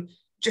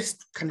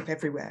 just kind of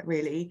everywhere,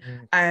 really.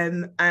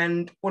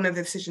 And one of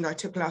the decisions I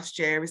took last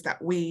year is that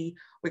we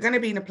we're going to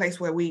be in a place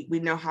where we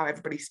know how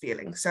everybody's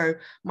feeling. So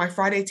my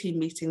Friday team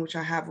meeting, which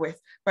I have with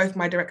both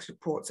my direct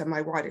reports and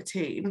my wider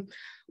team,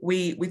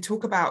 we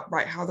talk about,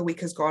 right, how the week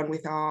has gone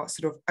with our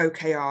sort of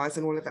OKRs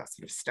and all of that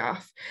sort of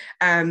stuff.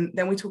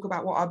 Then we talk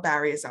about what our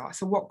barriers are.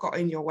 So what got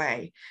in your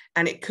way?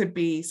 And it could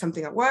be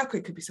something at work, or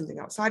it could be something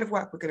outside of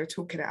work. We're going to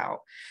talk it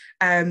out.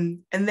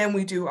 And then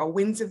we do our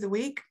wins of the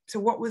week. So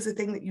what was the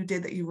thing that you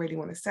did that you really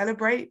want to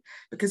celebrate?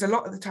 Because a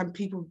lot of the time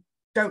people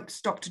don't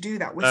stop to do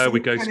that. We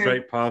go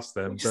straight past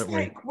them, don't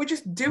we? We're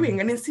just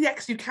doing. And in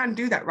CX, you can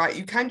do that, right?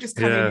 You can just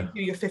come in and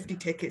do your 50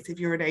 tickets if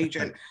you're an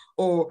agent,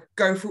 or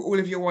go through all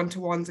of your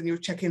one-to-ones and your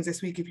check-ins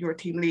this week if you're a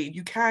team lead.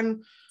 You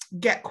can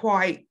get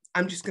quite,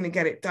 I'm just going to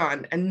get it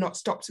done, and not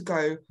stop to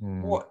go,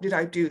 what did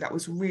I do that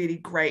was really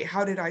great?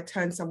 How did I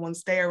turn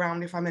someone's day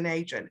around if I'm an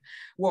agent?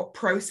 What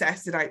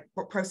process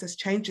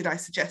change did I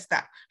suggest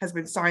that has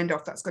been signed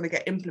off that's going to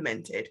get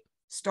implemented?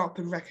 Stop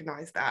and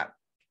recognize that.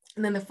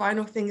 And then the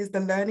final thing is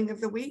the learning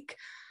of the week,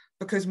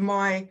 because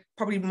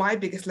probably my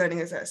biggest learning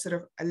as a sort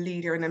of a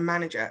leader and a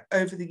manager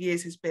over the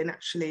years has been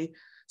actually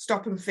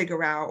stop and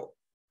figure out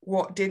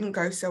what didn't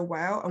go so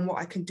well and what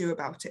I can do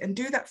about it, and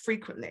do that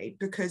frequently.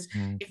 Because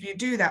if you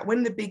do that,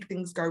 when the big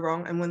things go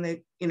wrong, and when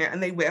they,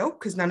 and they will,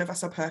 because none of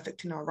us are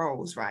perfect in our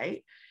roles,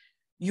 right?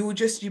 You'll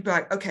be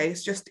like, okay,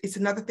 it's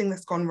another thing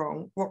that's gone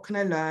wrong. What can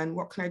I learn?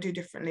 What can I do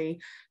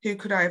differently? Who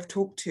could I have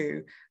talked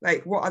to?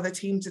 Like, what other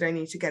teams did I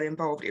need to get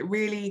involved? It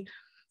really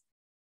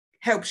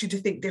helps you to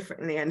think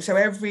differently. And so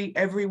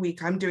every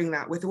week I'm doing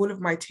that with all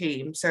of my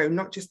team. So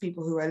not just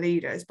people who are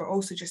leaders, but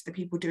also just the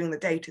people doing the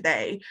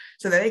day-to-day,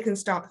 so that they can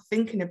start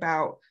thinking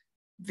about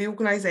the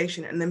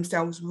organization and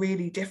themselves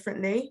really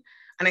differently.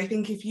 And I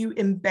think if you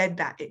embed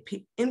that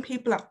in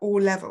people at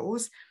all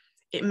levels,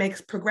 it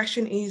makes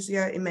progression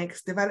easier, it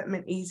makes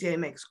development easier, it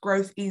makes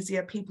growth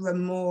easier. People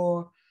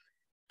are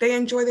they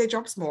enjoy their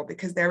jobs more,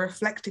 because they're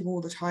reflecting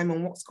all the time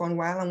on what's gone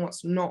well and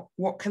what's not,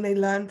 what can they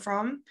learn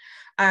from.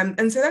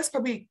 And so that's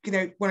probably,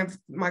 one of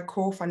my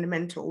core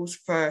fundamentals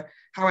for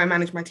how I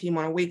manage my team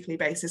on a weekly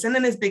basis. And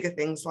then there's bigger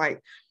things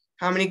like,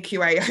 how many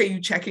QA are you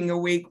checking a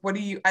week? What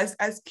do you, as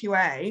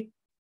QA,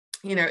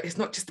 it's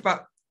not just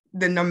about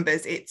the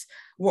numbers, it's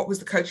what was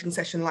the coaching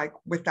session like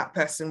with that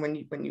person when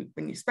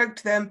you spoke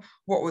to them?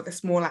 What were the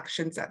small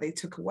actions that they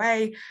took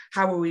away?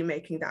 How are we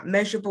making that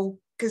measurable?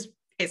 Because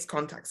it's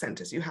contact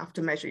centers, you have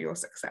to measure your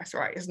success,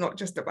 right? It's not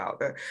just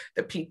about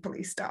the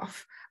people-y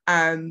stuff.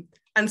 And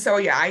so,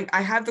 yeah,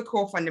 I have the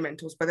core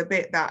fundamentals, but the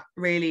bits that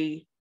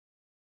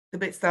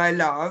I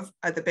love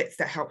are the bits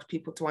that help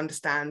people to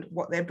understand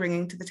what they're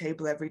bringing to the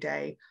table every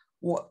day,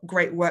 what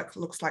great work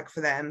looks like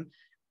for them,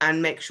 and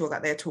make sure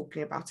that they're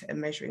talking about it and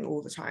measuring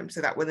all the time,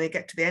 so that when they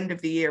get to the end of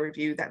the year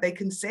review, that they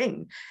can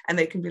sing and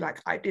they can be like,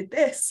 I did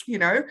this,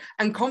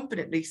 and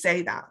confidently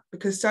say that.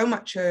 Because so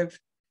much of,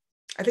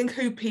 I think,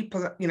 who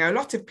people, a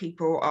lot of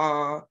people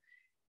are,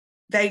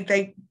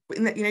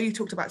 you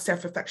talked about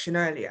self-reflection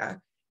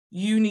earlier.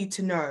 You need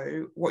to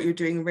know what you're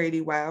doing really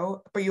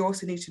well, but you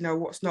also need to know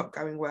what's not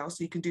going well,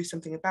 so you can do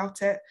something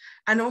about it.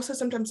 And also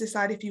sometimes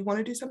decide if you want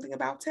to do something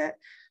about it.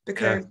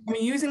 Because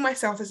using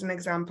myself as an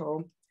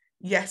example,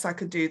 yes, I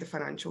could do the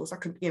financials. I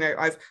could,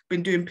 I've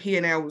been doing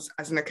P&Ls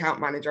as an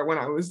account manager when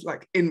I was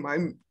like in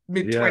my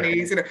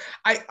mid-20s.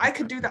 I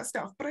could do that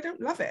stuff, but I don't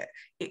love it.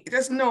 It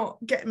does not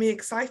get me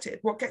excited.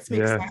 What gets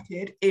me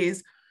excited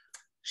is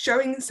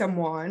showing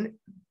someone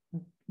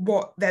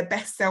what their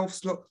best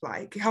selves look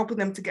like, helping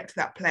them to get to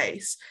that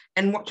place,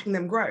 and watching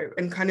them grow,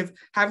 and kind of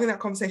having that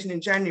conversation in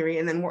January,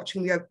 and then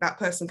watching that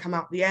person come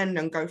out the end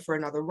and go for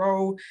another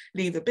role,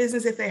 leave the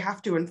business if they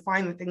have to, and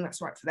find the thing that's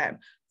right for them.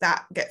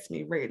 That gets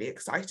me really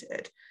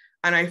excited.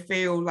 And I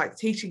feel like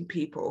teaching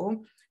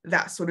people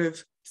that sort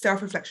of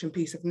self-reflection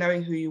piece of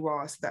knowing who you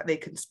are, so that they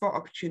can spot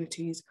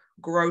opportunities,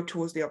 grow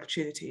towards the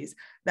opportunities.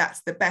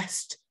 That's the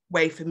best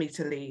way for me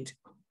to lead.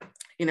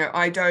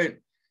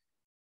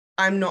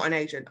 I'm not an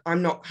agent.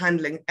 I'm not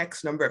handling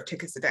X number of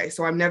tickets a day.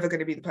 So I'm never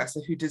going to be the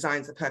person who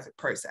designs the perfect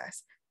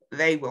process.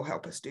 They will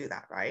help us do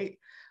that, right?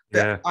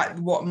 But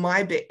what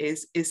my bit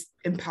is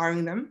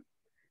empowering them,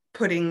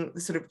 putting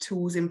the sort of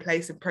tools in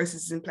place and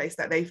processes in place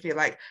that they feel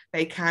like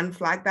they can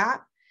flag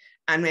that,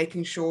 and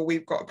making sure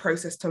we've got a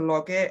process to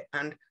log it,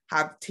 and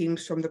have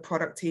teams from the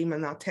product team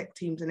and our tech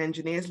teams and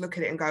engineers look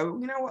at it and go,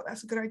 you know what,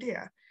 that's a good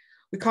idea.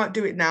 We can't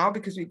do it now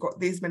because we've got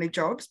these many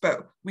jobs,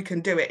 but we can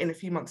do it in a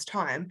few months'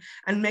 time.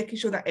 And making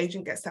sure that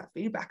agent gets that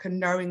feedback and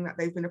knowing that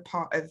they've been a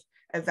part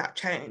of that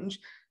change.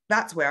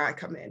 That's where I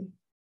come in.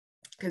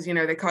 Because,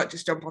 they can't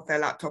just jump off their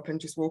laptop and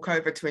just walk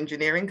over to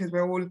engineering, because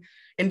we're all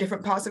in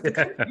different parts of the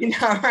country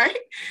right?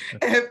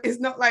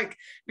 It's not like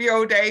the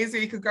old days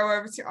where you could go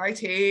over to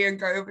IT and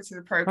go over to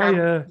the program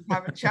and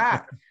have a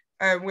chat.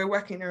 We're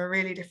working in a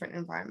really different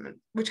environment,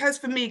 which has,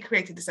 for me,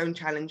 created its own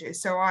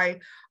challenges. So I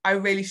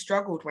really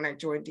struggled when I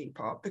joined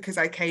Depop, because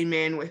I came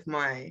in with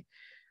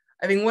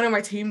I think one of my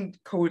team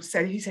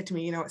he said to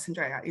me, you know what,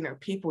 Sandrea, you know,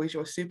 people is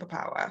your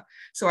superpower.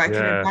 So I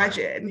can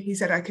imagine, he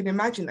said, I can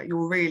imagine that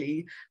you're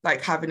really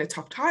like having a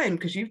tough time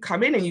because you've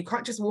come in and you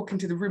can't just walk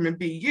into the room and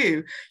be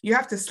you. You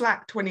have to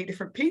slack 20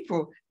 different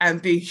people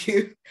and be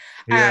you,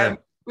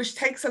 which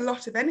takes a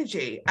lot of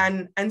energy.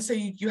 And so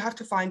you have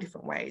to find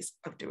different ways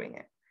of doing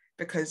it,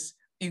 because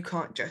you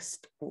can't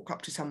just walk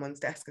up to someone's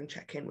desk and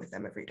check in with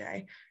them every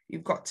day.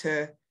 You've got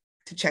to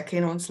check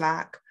in on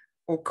Slack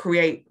or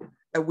create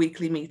a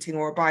weekly meeting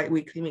or a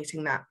bi-weekly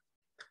meeting that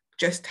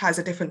just has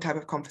a different type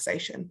of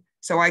conversation.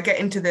 So I get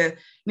into the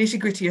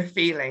nitty-gritty of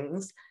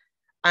feelings,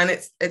 and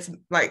it's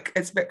like,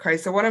 it's a bit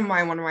crazy. So one of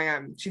my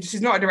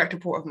she's not a direct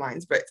report of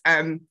mine, but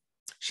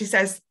she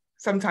says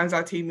sometimes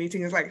our team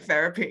meeting is like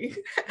therapy.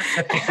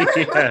 And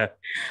I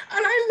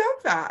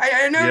love that.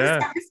 I know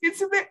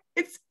it's a bit,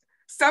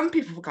 some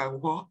people go,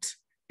 what?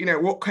 You know,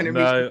 what kind of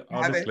meeting?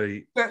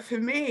 Honestly. But for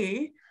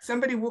me,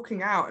 somebody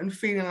walking out and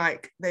feeling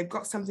like they've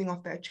got something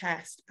off their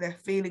chest, they're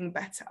feeling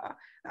better,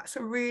 that's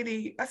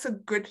a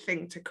good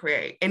thing to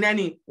create in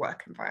any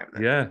work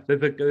environment. Yeah,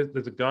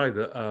 there's a guy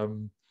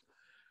that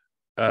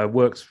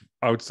works,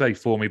 I would say,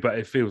 for me, but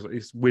it feels like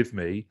it's with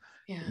me.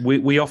 Yeah.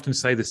 We often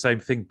say the same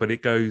thing, but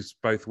it goes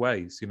both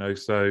ways, you know.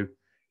 So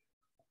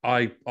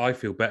I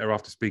feel better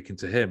after speaking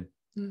to him.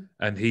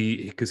 And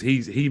he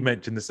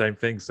mentioned the same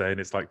thing, saying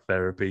it's like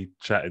therapy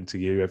chatting to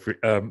you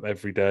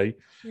every day.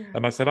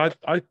 And I said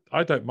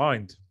I don't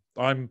mind.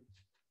 I'm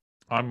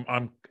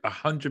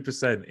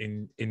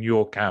 100% in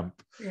your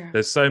camp.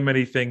 There's so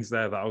many things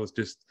there that I was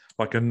just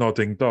like a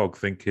nodding dog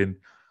thinking,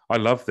 I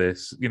love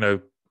this. You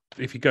know,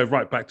 if you go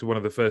right back to one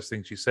of the first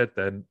things you said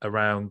then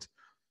around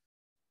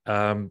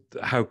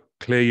how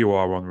clear you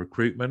are on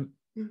recruitment.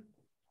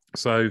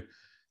 So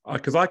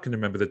because I can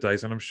remember the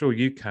days, and I'm sure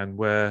you can,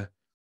 where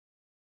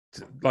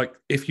like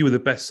if you were the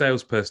best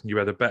salesperson, you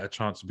had a better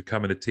chance of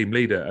becoming a team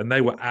leader, and they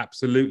were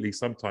absolutely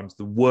sometimes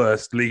the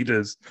worst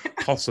leaders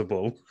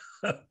possible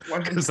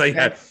because they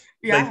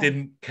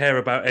didn't care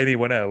about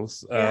anyone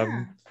else.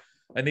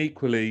 And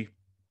equally,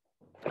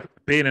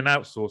 being an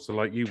outsourcer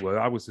like you were,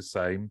 I was the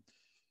same.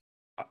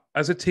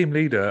 As a team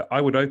leader,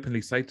 I would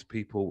openly say to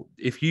people,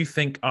 if you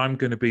think I'm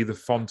going to be the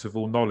font of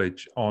all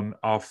knowledge on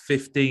our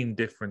 15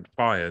 different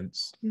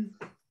clients,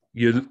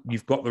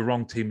 you've got the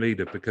wrong team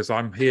leader, because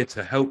I'm here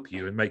to help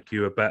you and make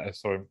you a better.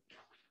 Sorry,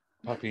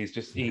 puppy is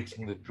just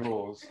eating the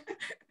drawers.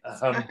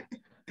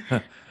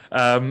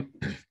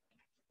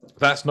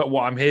 That's not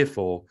what I'm here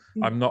for.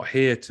 I'm not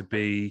here to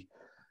be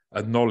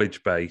a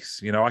knowledge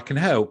base. You know, I can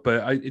help,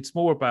 but it's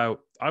more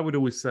about, I would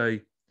always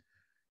say,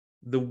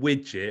 the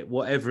widget,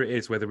 whatever it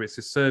is, whether it's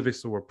a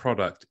service or a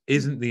product,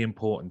 isn't the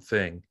important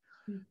thing.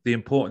 The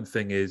important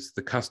thing is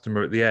the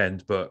customer at the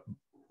end, but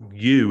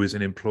you as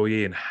an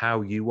employee and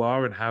how you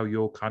are and how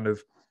you're kind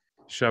of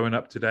showing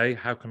up today.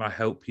 How can I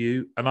help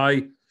you? And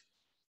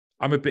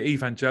I'm a bit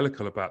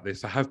evangelical about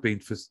this. I have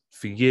been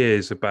for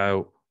years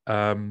about,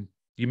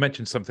 you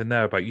mentioned something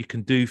there about you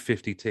can do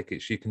 50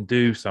 tickets, you can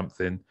do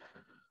something.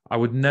 I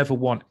would never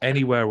want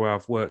anywhere where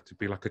I've worked to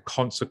be like a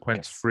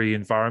consequence-free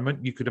environment.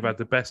 You could have had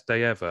the best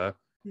day ever,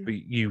 but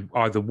you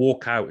either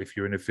walk out if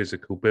you're in a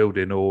physical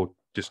building or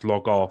just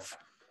log off,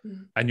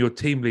 and your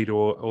team leader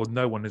or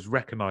no one has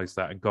recognized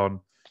that and gone,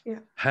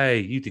 hey,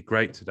 you did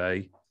great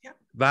today.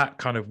 That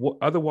kind of,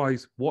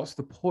 otherwise, what's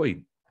the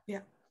point?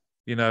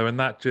 You know, and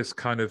that just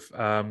kind of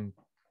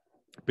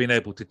being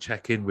able to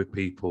check in with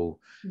people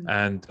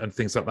and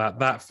things like that.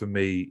 That for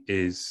me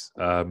is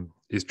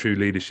true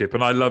leadership.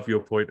 And I love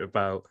your point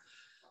about,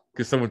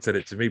 because someone said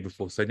it to me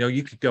before, saying, you know,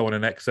 you could go on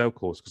an Excel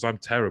course because I'm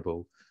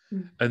terrible.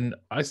 And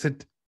I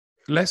said,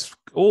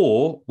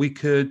 or we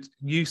could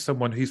use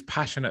someone who's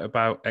passionate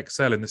about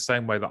Excel in the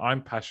same way that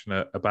I'm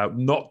passionate about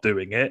not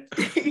doing it.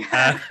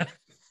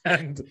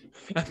 And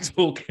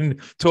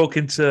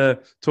talking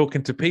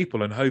to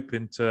people and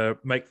hoping to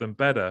make them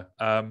better.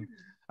 And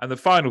the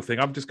final thing,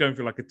 I'm just going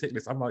through like a tick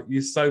list. I'm like,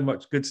 there's so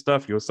much good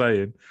stuff you're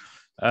saying.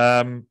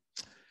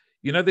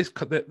 You know,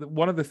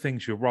 one of the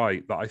things, you're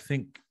right, that I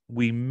think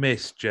we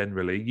miss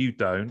generally, you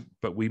don't,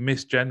 but we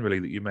miss generally,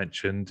 that you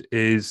mentioned,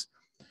 is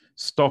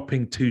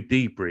stopping to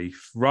debrief.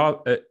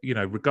 You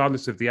know,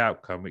 regardless of the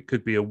outcome, it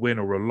could be a win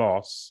or a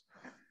loss,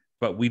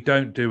 but we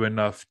don't do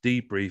enough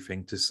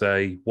debriefing to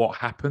say what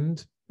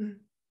happened.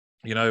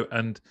 You know,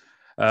 and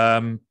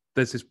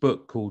there's this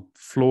book called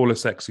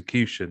Flawless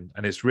Execution,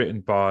 and it's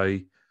written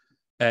by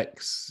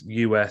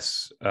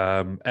ex-US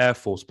Air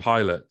Force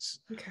pilots.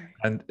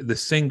 And the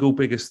single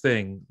biggest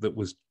thing that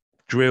was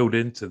drilled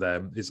into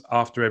them is,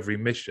 after every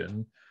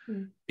mission,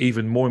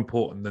 even more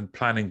important than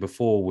planning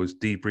before, was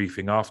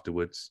debriefing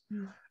afterwards.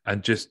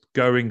 And just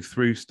going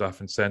through stuff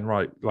and saying,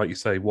 right, like you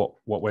say, what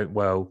went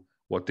well,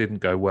 what didn't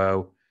go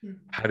well,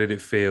 how did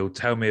it feel,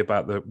 tell me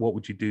about what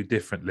would you do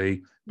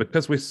differently.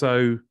 Because we're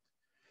so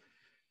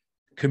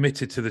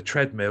committed to the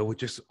treadmill, we're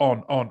just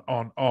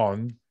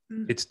on.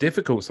 It's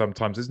difficult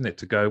sometimes, isn't it,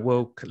 to go,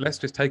 well, let's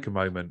just take a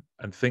moment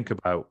and think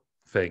about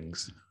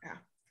things.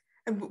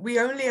 And we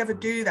only ever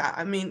do that.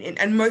 I mean,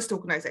 in most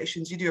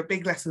organizations, you do a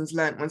big lessons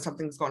learned when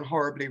something's gone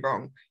horribly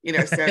wrong,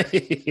 so,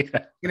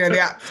 Yeah. the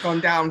app's gone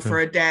down for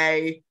a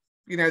day,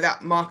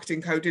 that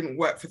marketing code didn't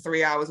work for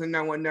 3 hours and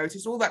no one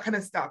noticed, all that kind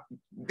of stuff.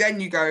 Then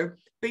you go,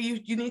 but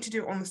you need to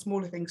do it on the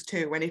smaller things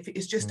too. And if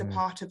it's just a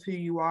part of who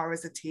you are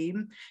as a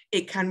team,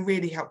 it can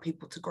really help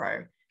people to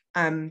grow.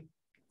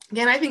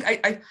 Again, I think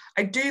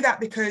I do that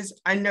because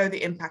I know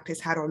the impact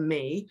it's had on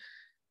me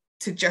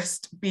to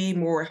just be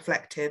more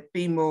reflective,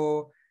 be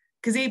more,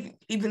 because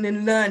even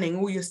in learning,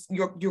 all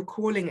you're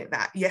calling it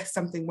that. Yes,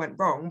 something went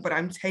wrong, but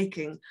I'm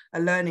taking a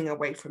learning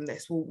away from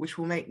this, which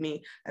will make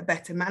me a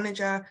better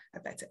manager, a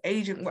better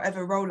agent,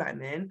 whatever role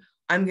I'm in.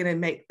 I'm going to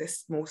make this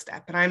small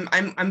step, and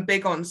I'm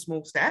big on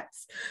small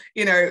steps.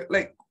 We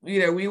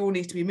all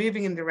need to be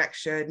moving in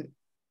direction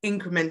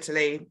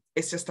incrementally.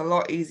 It's just a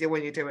lot easier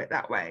when you do it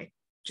that way.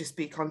 Just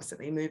be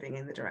constantly moving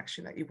in the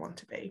direction that you want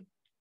to be.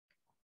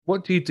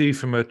 What do you do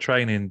from a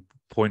training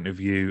point of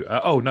view?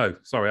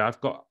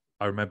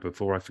 I remember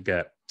before I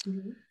forget.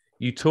 Mm-hmm.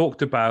 You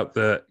talked about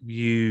that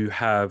you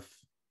have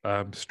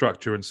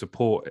structure and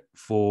support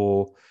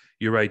for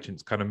your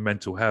agents' kind of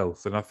mental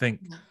health. And I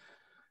think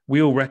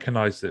we all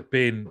recognize that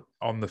being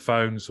on the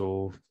phones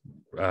or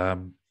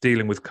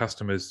dealing with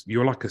customers,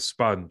 you're like a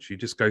sponge. You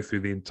just go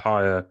through the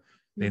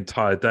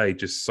entire day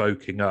just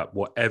soaking up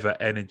whatever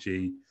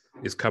energy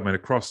is coming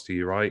across to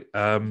you, right?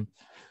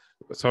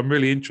 So I'm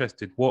really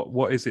interested.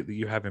 What is it that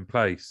you have in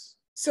place?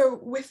 So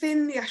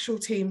within the actual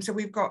team, so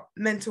we've got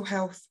mental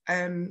health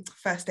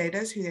first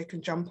aiders who they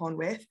can jump on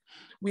with.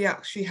 We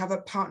actually have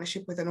a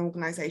partnership with an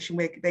organization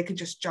where they can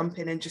just jump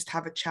in and just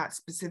have a chat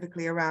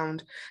specifically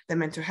around their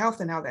mental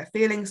health and how they're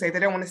feeling. So if they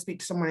don't want to speak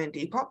to someone in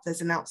Depop,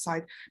 there's an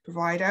outside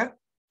provider.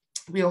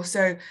 We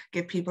also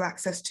give people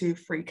access to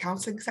free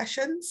counselling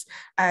sessions.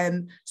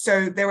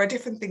 So there are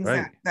different things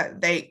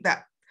that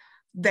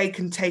they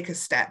can take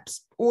as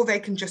steps, or they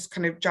can just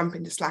kind of jump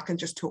into Slack and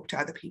just talk to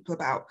other people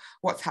about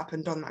what's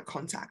happened on that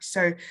contact.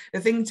 So the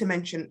thing to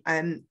mention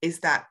is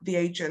that the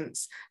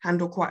agents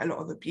handle quite a lot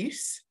of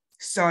abuse.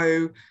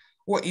 So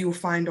what you'll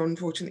find,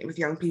 unfortunately, with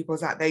young people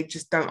is that they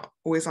just don't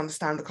always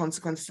understand the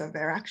consequences of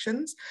their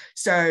actions.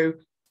 So,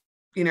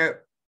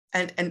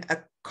 and a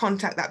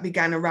contact that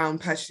began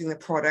around purchasing the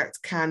product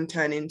can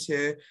turn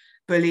into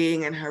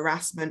bullying and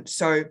harassment.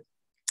 So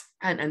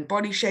and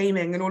body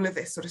shaming and all of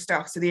this sort of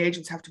stuff. So the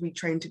agents have to be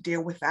trained to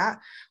deal with that.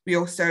 We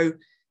also,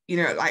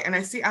 and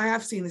I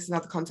have seen this in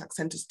other contact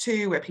centers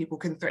too, where people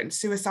can threaten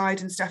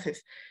suicide and stuff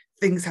if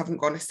things haven't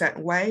gone a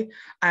certain way.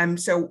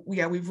 So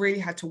we've really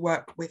had to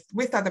work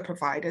with other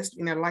providers,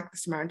 like the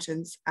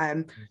Samaritans,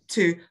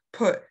 to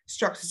put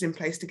structures in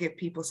place to give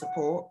people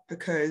support,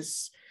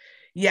 because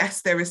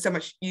yes, there is so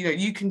much,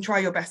 you can try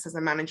your best as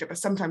a manager, but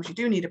sometimes you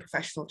do need a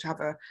professional to have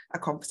a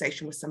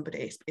conversation with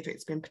somebody if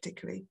it's been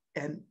particularly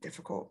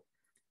difficult.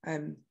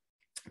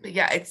 But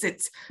yeah,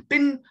 it's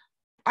been,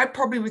 I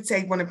probably would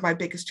say, one of my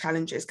biggest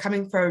challenges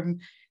coming from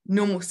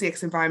normal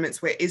CX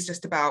environments where it is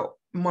just about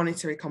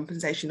monetary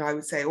compensation, I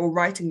would say, or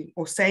writing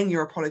or saying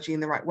your apology in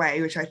the right way,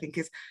 which I think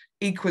is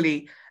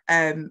equally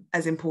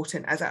as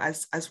important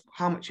as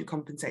how much you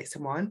compensate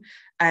someone.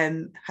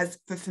 Has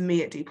for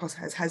me at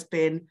Depop has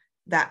been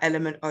that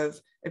element of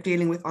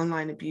dealing with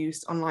online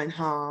abuse, online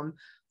harm,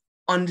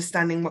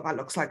 understanding what that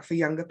looks like for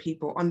younger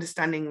people,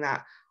 understanding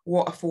that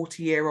what a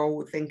 40-year-old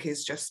would think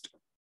is just,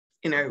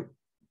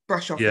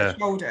 brush off their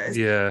shoulders.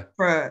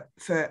 For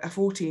a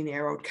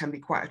 14-year-old can be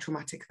quite a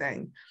traumatic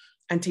thing.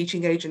 And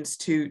teaching agents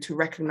to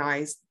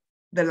recognize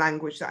the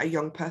language that a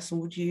young person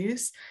would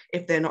use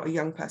if they're not a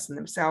young person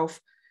themselves,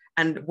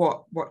 and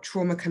what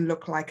trauma can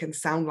look like and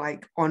sound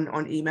like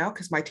on email,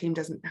 because my team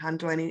doesn't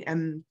handle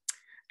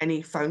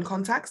any phone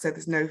contact, so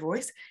there's no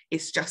voice,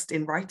 it's just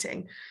in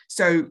writing.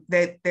 So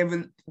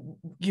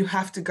you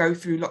have to go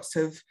through lots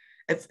of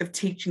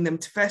teaching them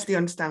to firstly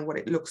understand what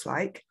it looks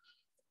like,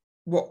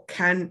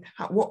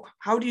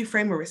 how do you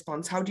frame a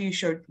response, how do you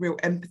show real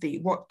empathy,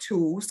 what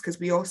tools, because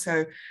we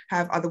also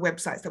have other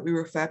websites that we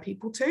refer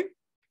people to,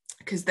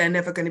 because they're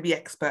never going to be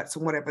experts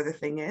on whatever the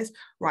thing is,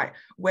 right?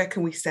 Where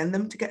can we send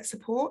them to get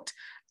support?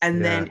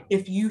 And then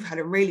if you've had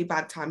a really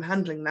bad time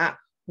handling that,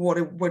 what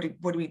do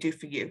we do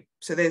for you?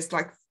 So there's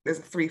a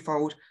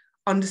threefold: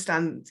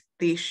 understand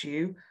the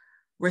issue,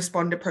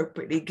 respond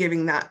appropriately,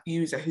 giving that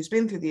user who's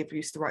been through the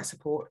abuse the right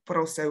support, but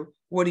also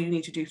what do you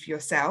need to do for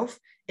yourself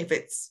if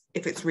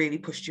it's really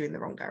pushed you in the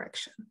wrong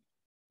direction.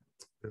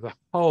 There's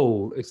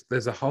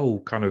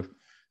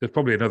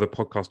probably another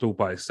podcast all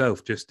by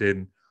itself just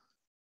in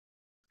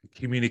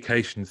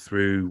communication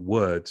through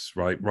words,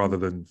 right?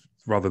 Mm-hmm.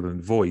 rather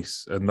than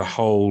voice, and the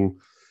whole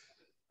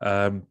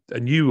and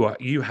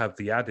you have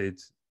the added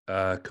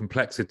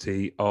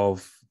complexity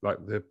of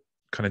like the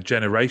kind of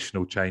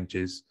generational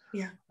changes,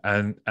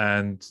 and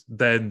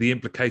then the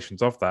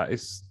implications of that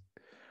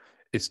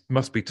it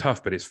must be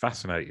tough, but it's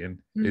fascinating.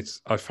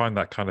 I find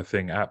that kind of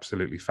thing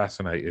absolutely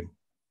fascinating.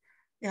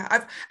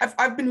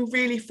 I've been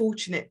really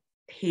fortunate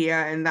here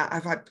in that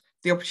I've had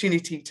the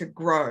opportunity to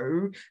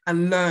grow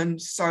and learn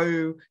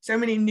so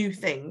many new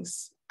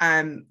things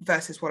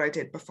versus what I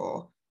did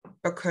before.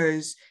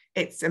 because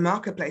it's a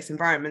marketplace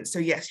environment. So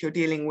yes, you're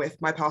dealing with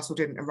my parcel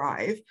didn't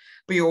arrive,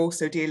 but you're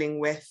also dealing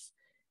with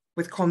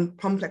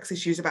complex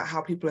issues about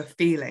how people are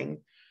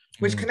feeling,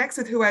 which connects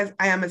with who I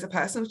am as a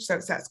person. So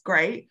that's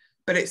great,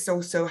 but it's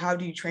also, how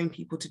do you train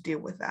people to deal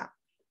with that?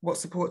 What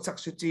support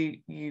structure do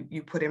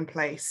you put in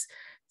place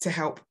to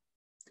help?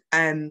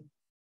 And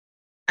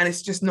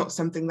it's just not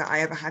something that I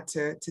ever had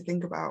to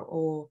think about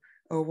or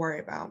worry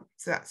about.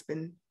 So that's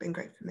been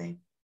great for me.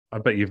 I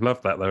bet you've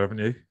loved that though, haven't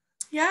you?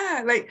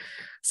 Yeah, like,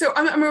 so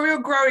I'm a real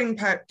growing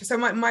person. So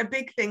my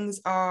big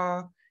things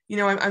are, you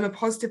know, I'm a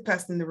positive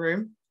person in the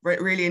room,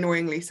 really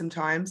annoyingly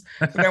sometimes,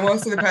 but I'm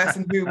also the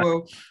person who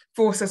will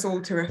force us all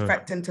to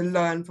reflect and to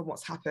learn from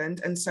what's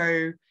happened. And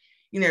so,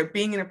 you know,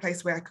 being in a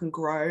place where I can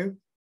grow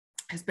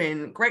has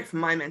been great for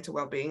my mental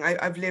well-being.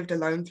 I've lived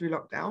alone through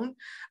lockdown.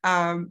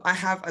 I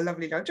have a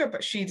lovely lodger,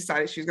 but she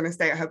decided she was going to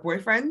stay at her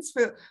boyfriend's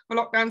for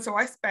lockdown. So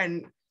I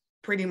spent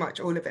pretty much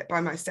all of it by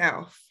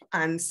myself.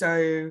 And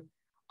so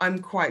I'm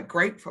quite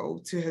grateful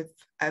to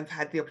have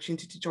had the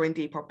opportunity to join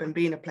Depop and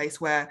be in a place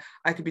where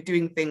I could be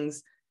doing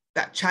things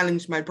that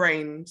challenged my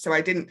brain. So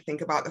I didn't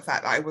think about the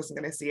fact that I wasn't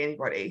going to see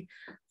anybody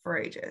for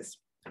ages.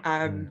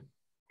 So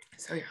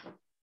yeah.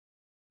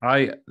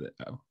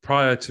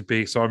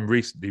 So I'm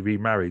recently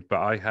remarried, but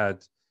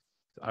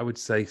I would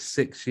say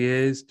 6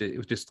 years. It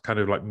was just kind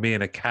of like me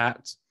and a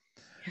cat.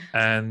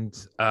 And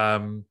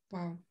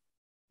wow.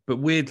 But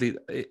weirdly,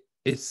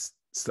 it's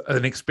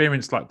an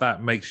experience like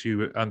that makes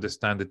you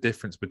understand the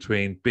difference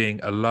between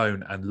being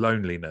alone and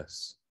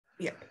loneliness.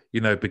 Yeah.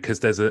 You know, because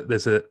there's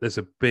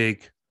a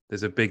big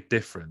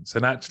difference.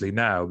 And actually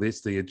now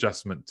there's the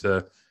adjustment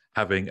to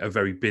having a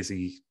very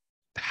busy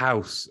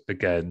house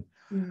again.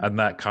 And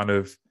that kind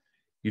of,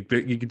 you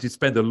could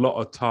spend a lot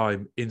of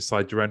time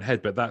inside your own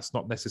head, but that's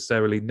not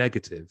necessarily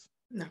negative.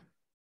 No.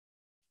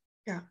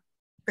 Yeah.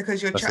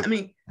 Because you're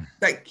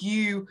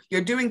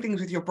doing things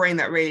with your brain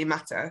that really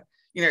matter.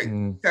 You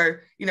know, so,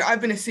 you know,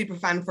 I've been a super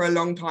fan for a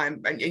long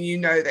time, and you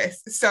know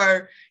this. So,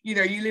 you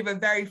know, you live a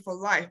very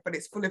full life, but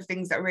it's full of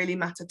things that really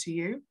matter to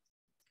you.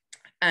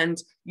 And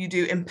you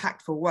do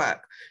impactful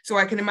work. So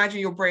I can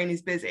imagine your brain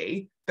is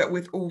busy, but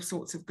with all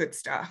sorts of good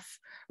stuff,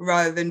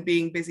 rather than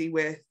being busy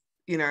with,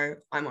 you know,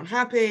 I'm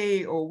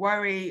unhappy or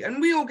worry. And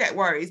we all get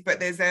worries,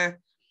 but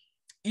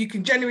you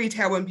can generally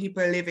tell when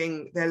people are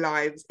living their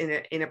lives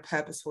in a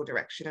purposeful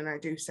direction. And I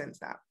do sense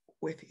that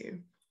with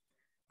you.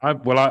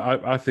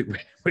 I think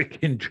we're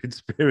kindred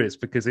spirits,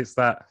 because it's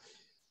that,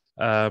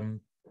 I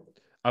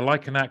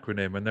like an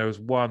acronym, and there was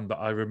one that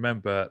I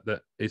remember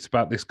that it's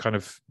about this kind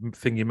of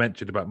thing you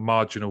mentioned about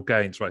marginal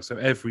gains, right? So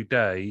every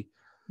day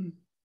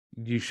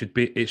it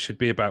should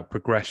be about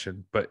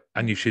progression,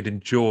 and you should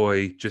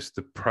enjoy just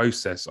the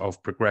process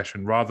of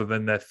progression rather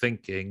than they're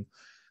thinking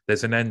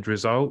there's an end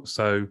result.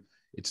 So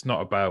it's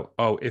not about,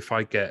 oh, if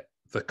I get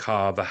the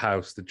car, the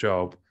house, the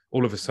job,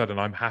 all of a sudden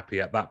I'm happy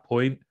at that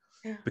point.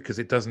 Yeah. Because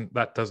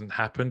that doesn't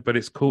happen. But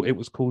it's cool. It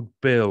was called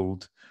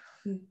build,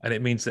 and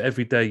it means that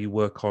every day you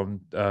work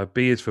on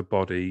B is for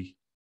body,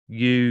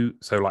 U,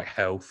 so like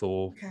health,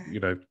 or you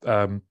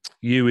know,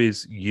 U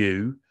is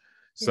you,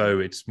 so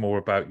it's more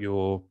about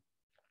you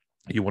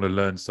want to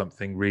learn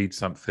something, read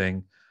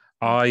something.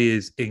 I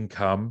is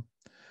income,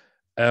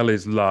 L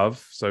is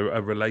love, so a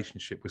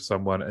relationship with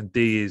someone, and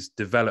D is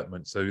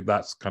development. So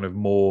that's kind of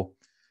more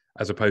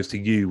as opposed to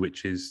U,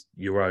 which is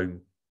your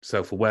own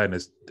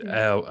self-awareness.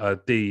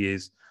 D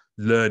is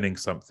learning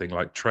something,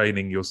 like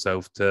training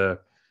yourself to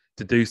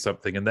do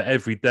something, and that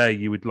every day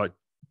you would like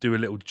do a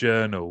little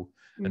journal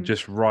and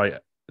just write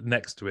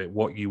next to it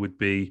what you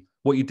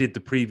did the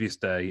previous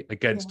day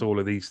against all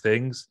of these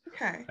things.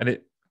 And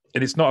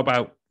it's not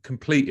about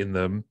completing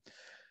them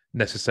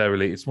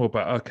necessarily. It's more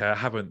about, okay, I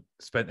haven't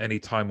spent any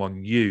time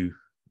on you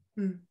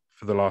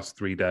for the last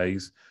 3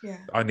 days.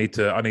 I need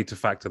to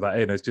factor that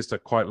in. It's just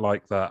quite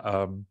like that.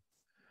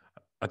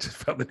 I just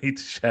felt the need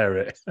to share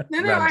it.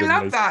 No, I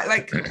love that.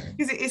 Like,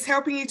 because it's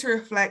helping you to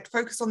reflect,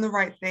 focus on the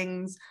right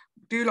things,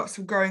 do lots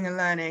of growing and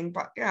learning.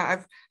 But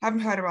yeah, I haven't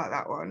heard about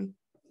that one.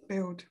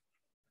 Build.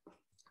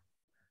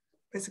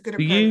 It's a good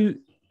approach.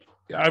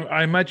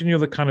 I imagine you're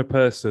the kind of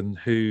person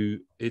who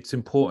it's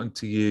important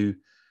to you.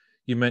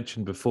 You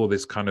mentioned before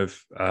this kind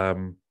of,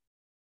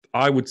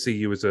 I would see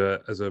you as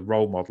a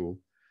role model.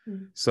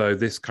 So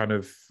this kind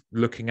of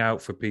looking out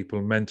for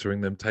people,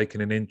 mentoring them, taking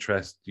an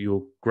interest,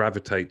 you'll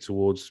gravitate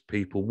towards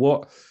people.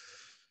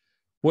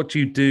 What do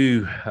you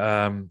do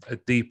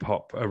at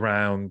Depop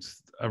around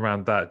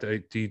that?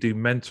 Do you do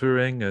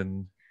mentoring?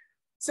 And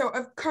so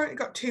I've currently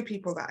got 2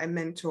 people that I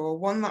mentor.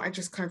 One that I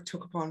just kind of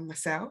took upon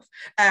myself,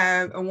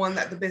 and one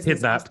that the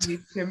business asked me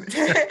to,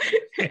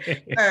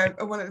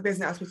 and one that the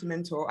business asked me to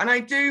mentor. And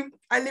I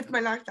live my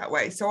life that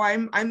way. So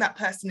I'm that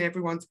person.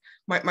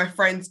 My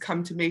friends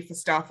come to me for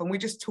stuff, and we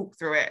just talk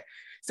through it.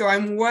 So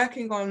I'm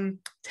working on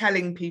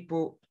telling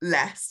people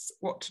less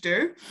what to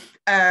do,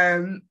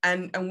 and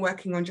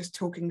working on just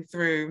talking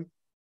through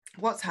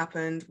what's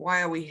happened,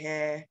 why are we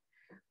here,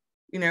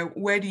 you know,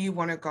 where do you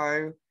want to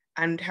go,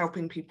 and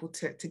helping people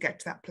to get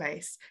to that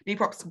place.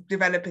 Depop's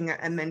developing a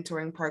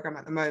mentoring program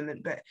at the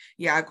moment, but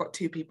yeah, I've got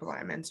 2 people that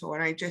I mentor,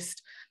 and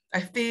I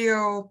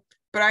feel,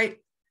 but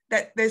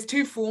that there's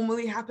 2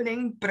 formally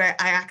happening, but I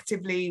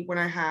actively, when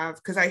I have,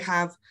 because I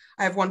have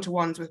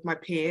one-to-ones with my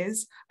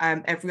peers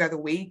every other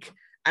week,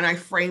 and I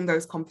frame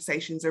those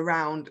conversations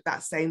around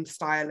that same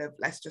style of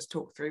let's just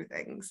talk through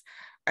things.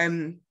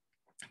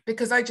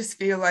 Because I just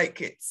feel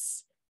like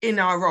it's in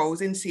our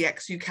roles in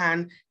CX, you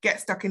can get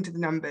stuck into the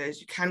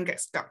numbers, you can get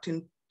stuck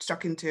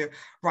into,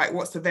 right,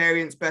 what's the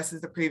variance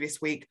versus the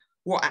previous week?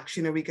 What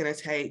action are we going to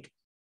take?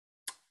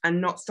 And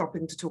not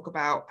stopping to talk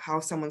about how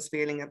someone's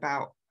feeling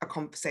about a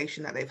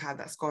conversation that they've had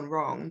that's gone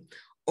wrong,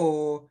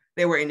 or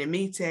they were in a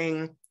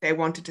meeting, they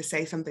wanted to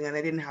say something and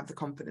they didn't have the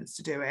confidence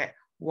to do it.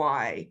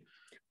 Why?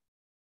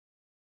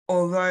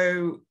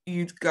 Although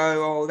you'd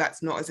go, oh,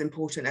 that's not as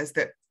important as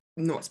that,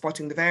 not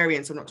spotting the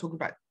variance or not talking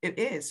about it. It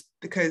is,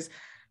 because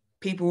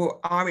people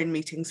are in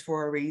meetings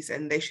for a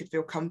reason. They should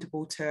feel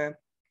comfortable to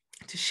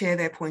share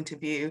their point of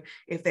view.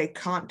 If they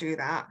can't do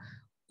that,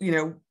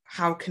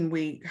 how can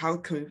we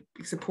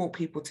support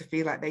people to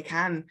feel like they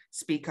can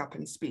speak up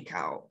and speak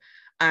out?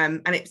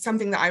 And it's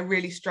something that I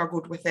really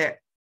struggled with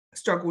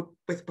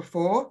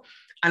before,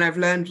 and I've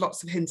learned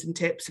lots of hints and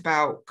tips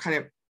about kind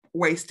of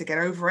ways to get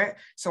over it.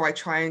 So I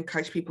try and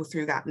coach people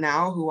through that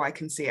now, who I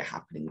can see it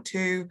happening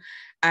to.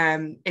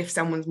 If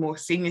someone's more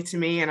senior to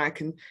me and I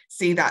can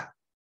see that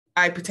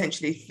I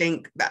potentially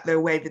think that the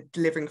way they're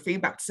delivering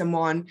feedback to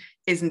someone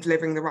isn't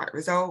delivering the right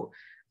result,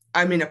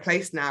 I'm in a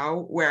place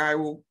now where I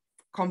will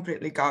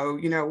confidently go,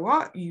 you know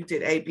what, you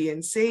did A, B,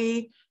 and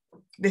C.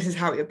 This is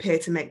how it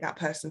appeared to make that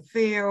person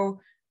feel.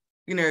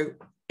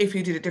 If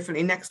you did it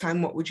differently next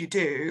time, what would you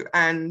do?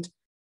 And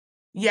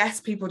yes,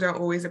 people don't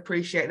always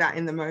appreciate that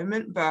in the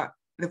moment, but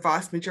the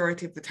vast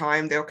majority of the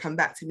time they'll come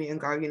back to me and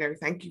go,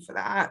 thank you for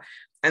that.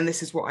 And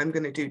this is what I'm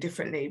going to do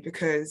differently,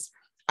 because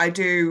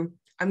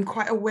I'm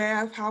quite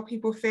aware of how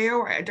people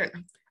feel. I don't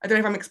know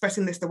if I'm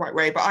expressing this the right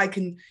way, but I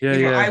can,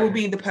 I will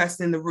be the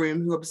person in the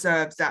room who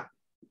observes that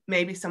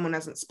maybe someone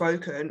hasn't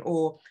spoken,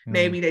 or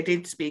maybe they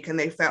did speak and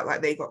they felt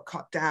like they got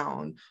cut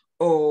down,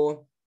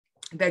 or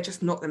they're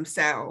just not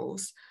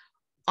themselves.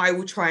 I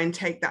will try and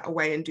take that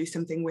away and do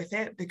something with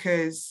it,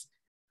 because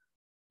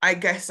I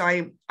guess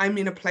I'm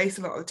in a place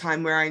a lot of the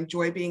time where I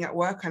enjoy being at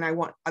work and I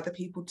want other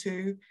people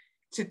to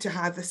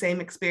have the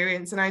same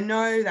experience. And I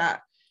know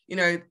that,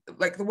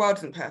 like, the world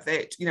isn't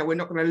perfect. We're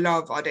not going to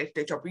love our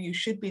day-to-day job, but you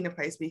should be in a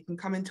place where you can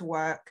come into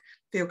work,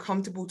 feel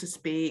comfortable to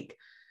speak,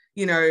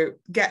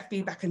 get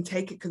feedback and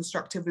take it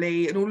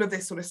constructively, and all of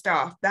this sort of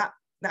stuff. That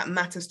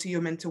matters to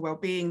your mental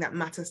well-being, that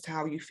matters to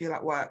how you feel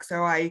at work.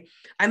 So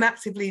I'm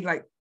actively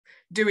like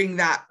doing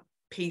that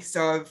piece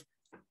of,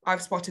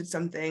 I've spotted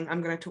something,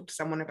 I'm going to talk to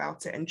someone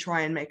about it and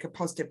try and make a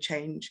positive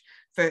change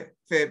for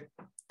the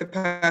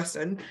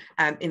person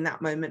in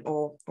that moment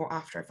or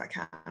after, if I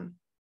can.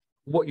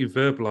 What you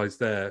verbalized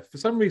there, for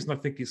some reason, I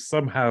think it's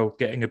somehow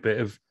getting a bit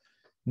of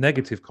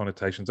negative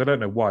connotations. I don't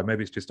know why,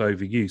 maybe it's just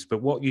overuse,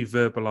 but what you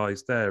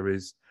verbalized there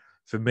is,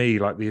 for me,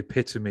 like the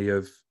epitome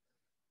of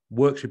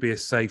work should be a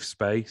safe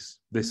space.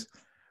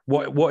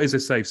 What is a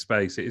safe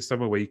space? It is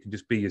somewhere where you can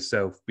just be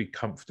yourself, be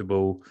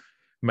comfortable,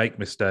 make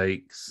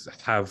mistakes,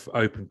 have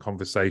open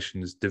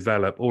conversations,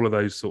 develop, all of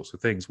those sorts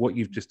of things. What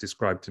you've just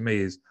described to me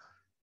is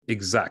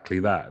exactly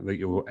that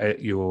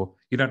you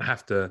don't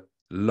have to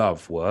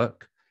love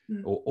work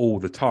or all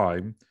the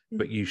time,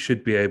 but you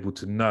should be able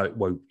to know,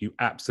 well, you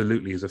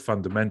absolutely, as a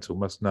fundamental,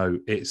 must know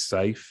it's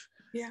safe,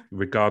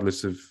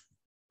 regardless of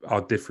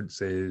our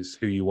differences,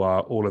 who you are,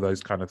 all of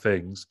those kind of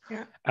things.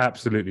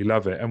 Absolutely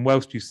love it. And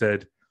whilst you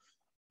said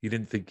you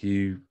didn't think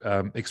you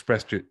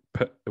expressed it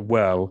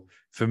well,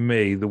 for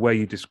me, the way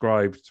you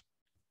described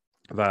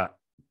that,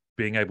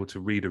 being able to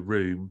read a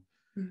room,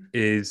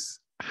 is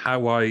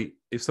how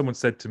if someone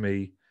said to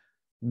me,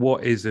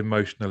 what is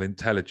emotional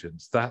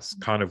intelligence? That's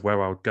kind of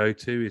where I would go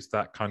to, is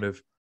that kind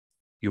of,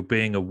 you're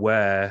being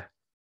aware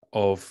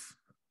of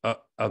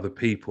other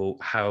people,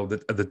 how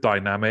the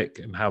dynamic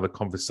and how the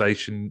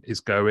conversation is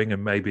going,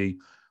 and maybe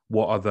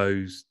what are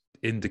those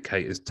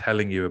indicators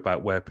telling you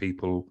about where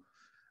people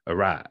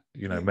are at.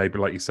 Maybe,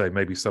 like you say,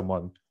 maybe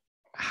someone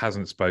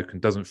hasn't spoken,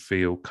 doesn't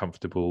feel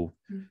comfortable,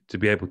 to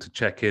be able to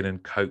check in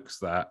and coax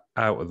that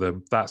out of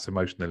them. That's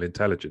emotional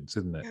intelligence,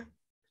 isn't it?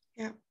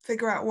 Yeah.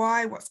 Figure out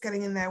why, what's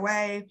getting in their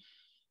way.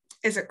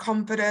 Is it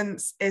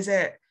confidence? Is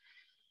it,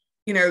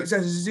 it's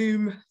a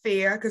Zoom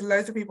fear, because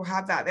loads of people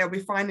have that. They'll be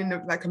fine in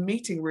a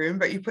meeting room,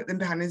 but you put them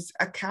behind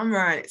a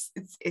camera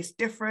and it's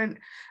different.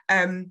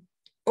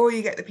 Or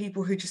you get the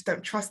people who just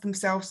don't trust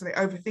themselves, so they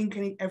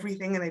overthink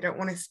everything and they don't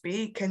want to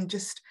speak, and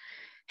just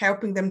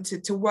helping them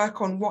to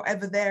work on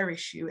whatever their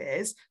issue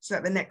is, so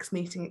that the next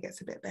meeting it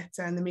gets a bit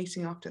better, and the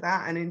meeting after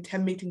that, and in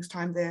 10 meetings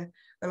time they're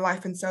the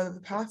life and soul of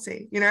the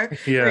party.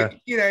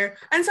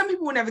 And some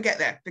people will never get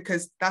there,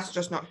 because that's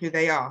just not who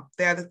they are.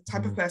 They are the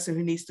type of person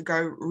who needs to go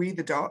read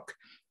the doc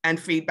and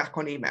feedback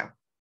on email.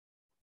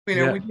 We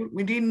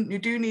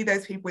do need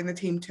those people in the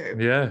team too.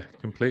 Yeah,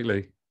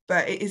 completely.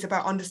 but it is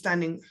about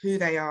understanding who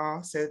they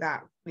are so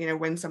that, you know,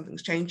 when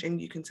something's changing,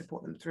 you can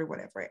support them through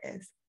whatever it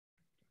is.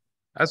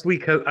 As we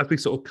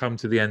sort of come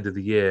to the end of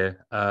the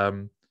year,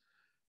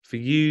 for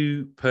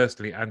you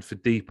personally and for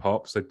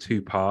Depop, so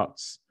two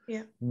parts,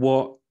 Yeah.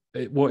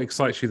 What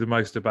excites you the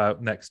most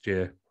about next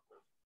year?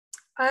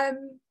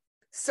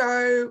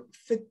 So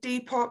for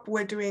Depop,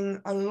 we're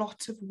doing a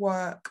lot of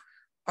work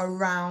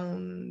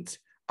around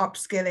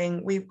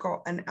upskilling. We've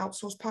got an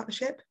outsourced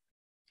partnership,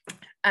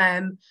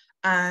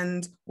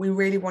 and we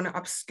really want to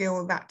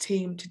upskill that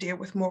team to deal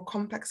with more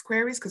complex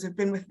queries, because we've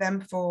been with them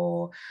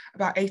for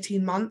about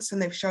 18 months and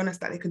they've shown us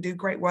that they can do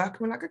great work.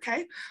 And we're like,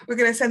 okay, we're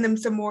going to send them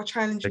some more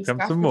challenging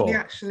stuff. Some more.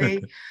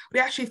 We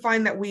actually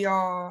find that we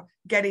are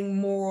getting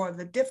more of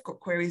the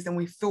difficult queries than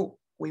we thought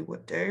we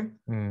would do.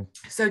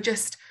 So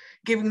just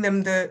giving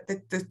them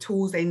the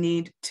tools they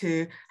need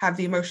to have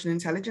the emotional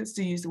intelligence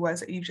to use the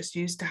words that you've just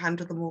used to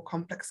handle the more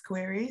complex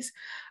queries.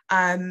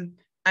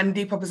 And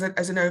Depop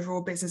as an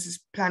overall business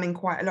is planning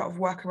quite a lot of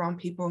work around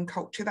people and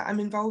culture that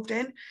I'm involved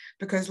in,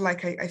 because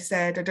like I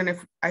said, I don't know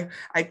if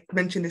I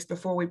mentioned this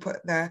before we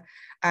put the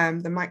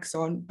mics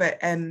on, but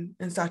and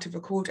started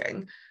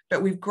recording,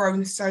 but we've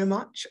grown so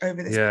much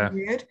over this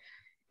period.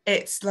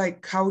 It's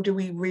like, how do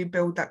we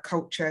rebuild that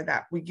culture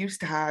that we used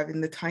to have in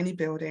the tiny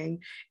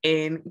building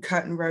in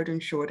Curtin Road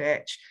and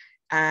Shoreditch,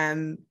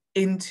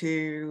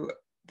 into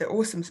the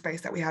awesome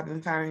space that we have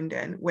in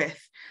Farringdon with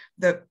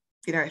the,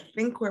 you know, I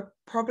think we're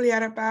probably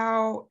at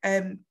about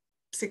 60%,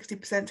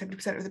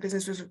 70% of the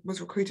business was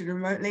recruited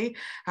remotely.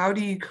 How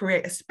do you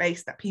create a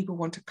space that people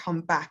want to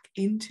come back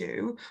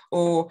into,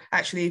 or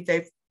actually if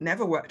they've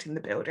never worked in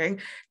the building,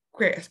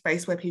 create a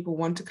space where people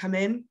want to come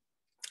in,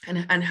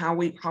 and how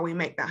we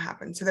make that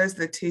happen. So those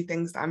are the two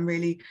things that I'm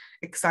really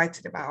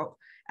excited about.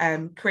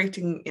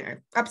 Creating, you know,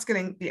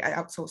 upskilling the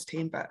outsourced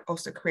team, but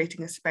also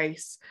creating a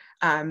space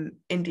in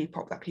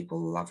Depop that people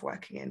love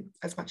working in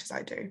as much as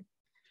I do.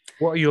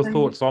 What are your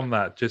thoughts on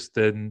that? Just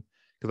because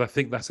I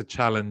think that's a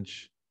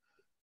challenge.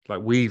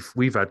 Like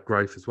we've had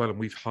growth as well, and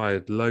we've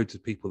hired loads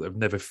of people that have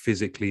never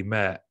physically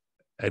met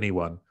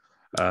anyone,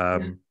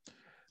 and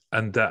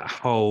that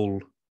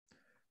whole,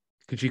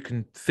 because you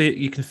can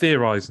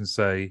theorize and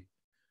say,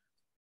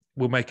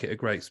 we'll make it a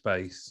great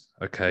space,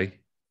 okay,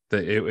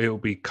 that it will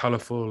be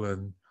colourful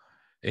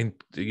and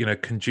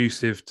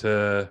conducive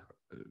to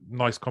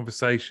nice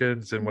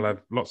conversations, and we'll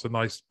have lots of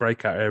nice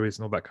breakout areas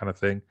and all that kind of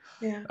thing.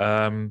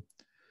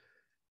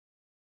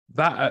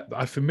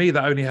 That for me,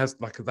 that only has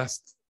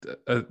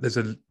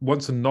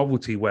once a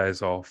novelty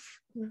wears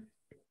off,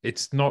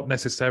 it's not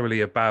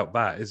necessarily about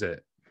that, is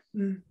it?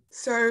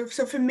 So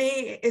for me,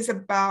 it is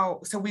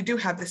about, so we do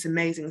have this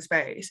amazing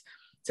space.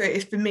 So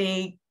for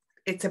me,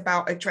 it's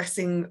about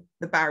addressing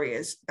the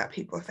barriers that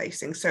people are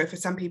facing. So for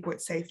some people,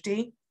 it's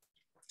safety.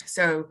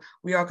 So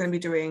we are going to be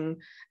doing,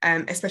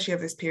 especially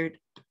over this period,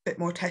 a bit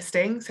more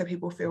testing, so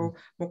people feel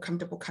more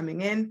comfortable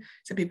coming in.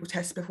 So people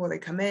test before they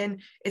come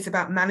in. It's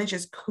about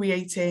managers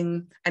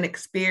creating an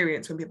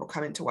experience when people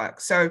come into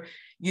work. So,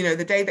 you know,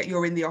 the day that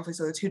you're in the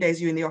office, or the 2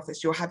 days you're in the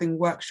office, you're having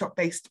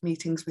workshop-based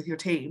meetings with your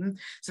team,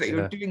 so that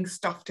you're doing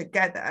stuff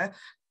together,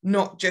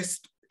 not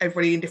just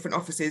everybody in different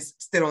offices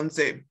still on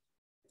Zoom.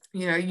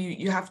 You know,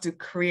 you have to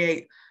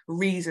create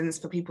reasons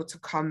for people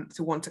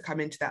to want to come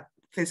into that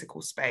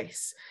physical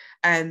space.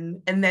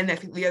 And then I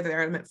think the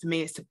other element for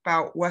me is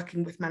about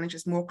working with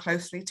managers more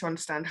closely to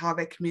understand how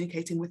they're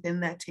communicating within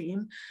their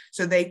team,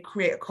 so they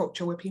create a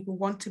culture where people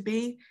want to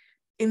be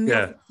in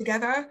the office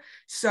together.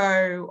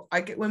 So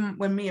I get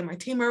when me and my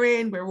team are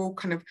in, we're all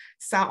kind of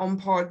sat on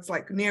pods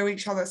like near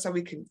each other, so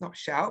we can not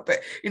shout,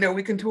 but you know,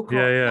 we can talk.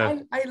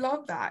 I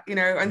love that, you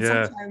know. And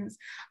sometimes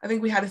I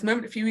think we had this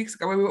moment a few weeks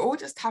ago where we were all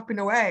just tapping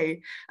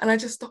away, and I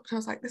just stopped and I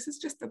was like, this is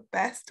just the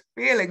best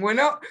feeling. We're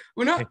not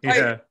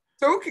like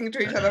talking to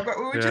each other, but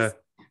we were just,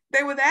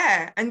 they were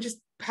there, and just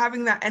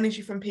having that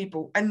energy from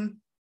people. And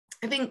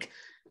I think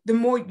the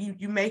more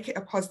you make it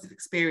a positive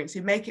experience,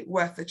 you make it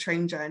worth the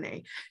train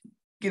journey.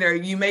 You know,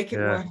 you make it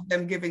worth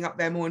them giving up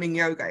their morning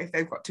yoga if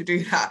they've got to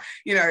do that,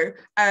 you know.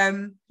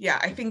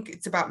 I think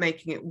it's about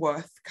making it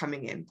worth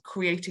coming in,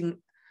 creating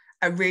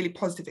a really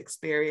positive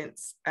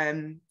experience,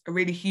 a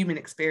really human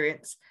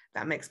experience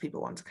that makes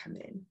people want to come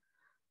in.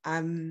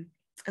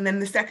 And then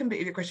the second bit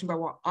of your question about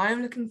what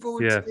I'm looking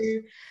forward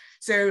to.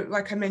 So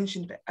like I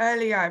mentioned a bit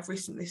earlier, I've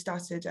recently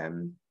started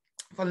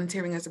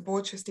volunteering as a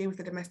board trustee with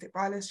the domestic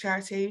violence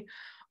charity.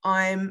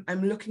 I'm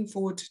looking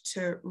forward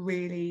to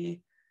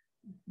really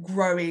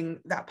growing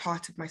that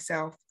part of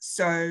myself.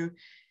 So,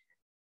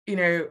 you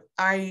know,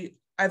 I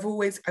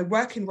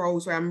work in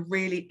roles where I'm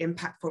really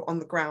impactful on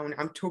the ground.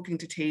 I'm talking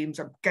to teams,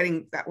 I'm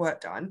getting that work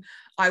done.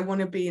 I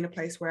want to be in a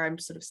place where I'm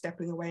sort of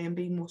stepping away and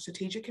being more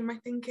strategic in my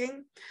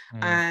thinking.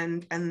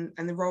 And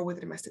the role with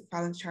the domestic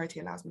violence charity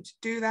allows me to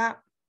do that.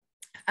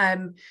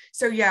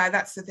 So yeah,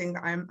 that's the thing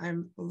that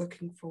I'm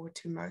looking forward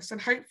to most,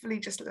 and hopefully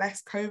just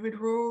less COVID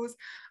rules.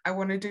 I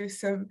want to do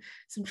some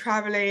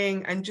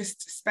traveling and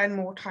just spend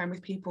more time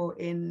with people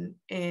in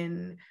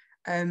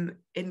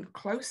in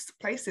close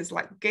places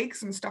like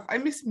gigs and stuff. I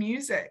miss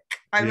music.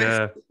 I miss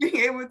Yeah. being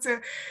able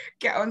to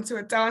get onto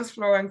a dance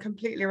floor and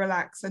completely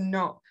relax and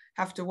not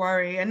have to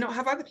worry and not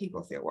have other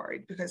people feel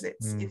worried, because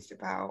it's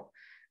about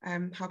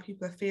how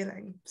people are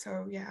feeling.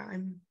 So yeah,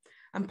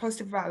 I'm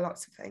positive about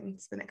lots of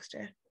things for next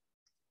year.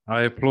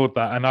 I applaud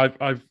that, and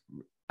I've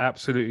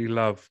absolutely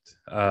loved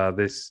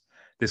this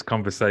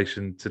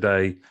conversation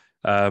today.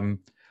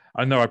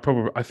 I know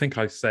I think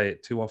I say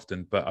it too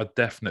often, but I'd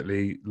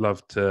definitely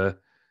love to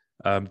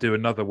do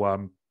another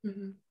one,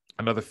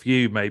 another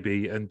few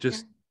maybe, and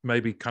just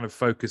maybe kind of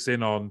focus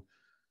in on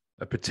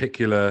a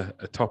particular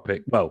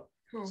topic. Well,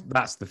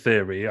 that's the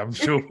theory. I'm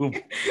sure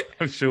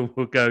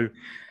we'll go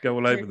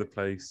all over the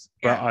place.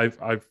 But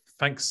I've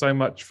thanks so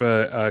much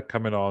for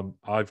coming on.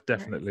 I've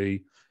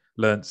definitely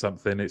learned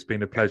something. It's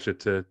been a pleasure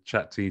to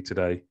chat to you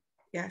today.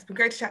 Yeah, it's been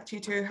great to chat to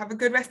you too. Have a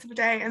good rest of the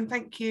day, and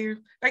thank you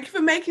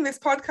for making this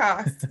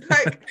podcast.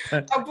 Like,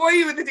 I'll bore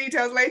you with the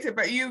details later,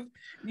 but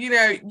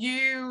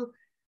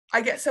I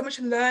get so much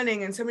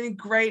learning and so many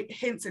great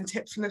hints and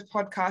tips from this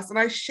podcast, and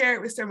I share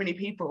it with so many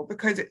people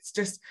because it's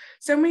just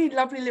so many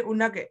lovely little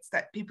nuggets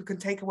that people can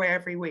take away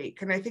every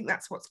week. And I think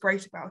that's what's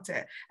great about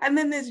it. And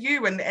then there's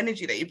you and the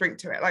energy that you bring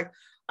to it. Like,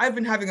 I've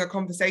been having a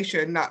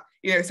conversation that,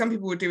 some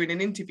people would do in an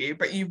interview,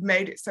 but you've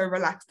made it so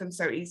relaxed and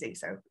so easy.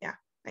 So yeah,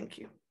 thank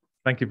you.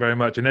 Thank you very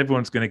much. And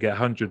everyone's going to get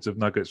hundreds of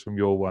nuggets from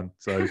your one.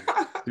 So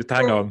just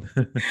hang on.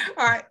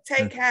 All right.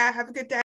 Take care. Have a good day.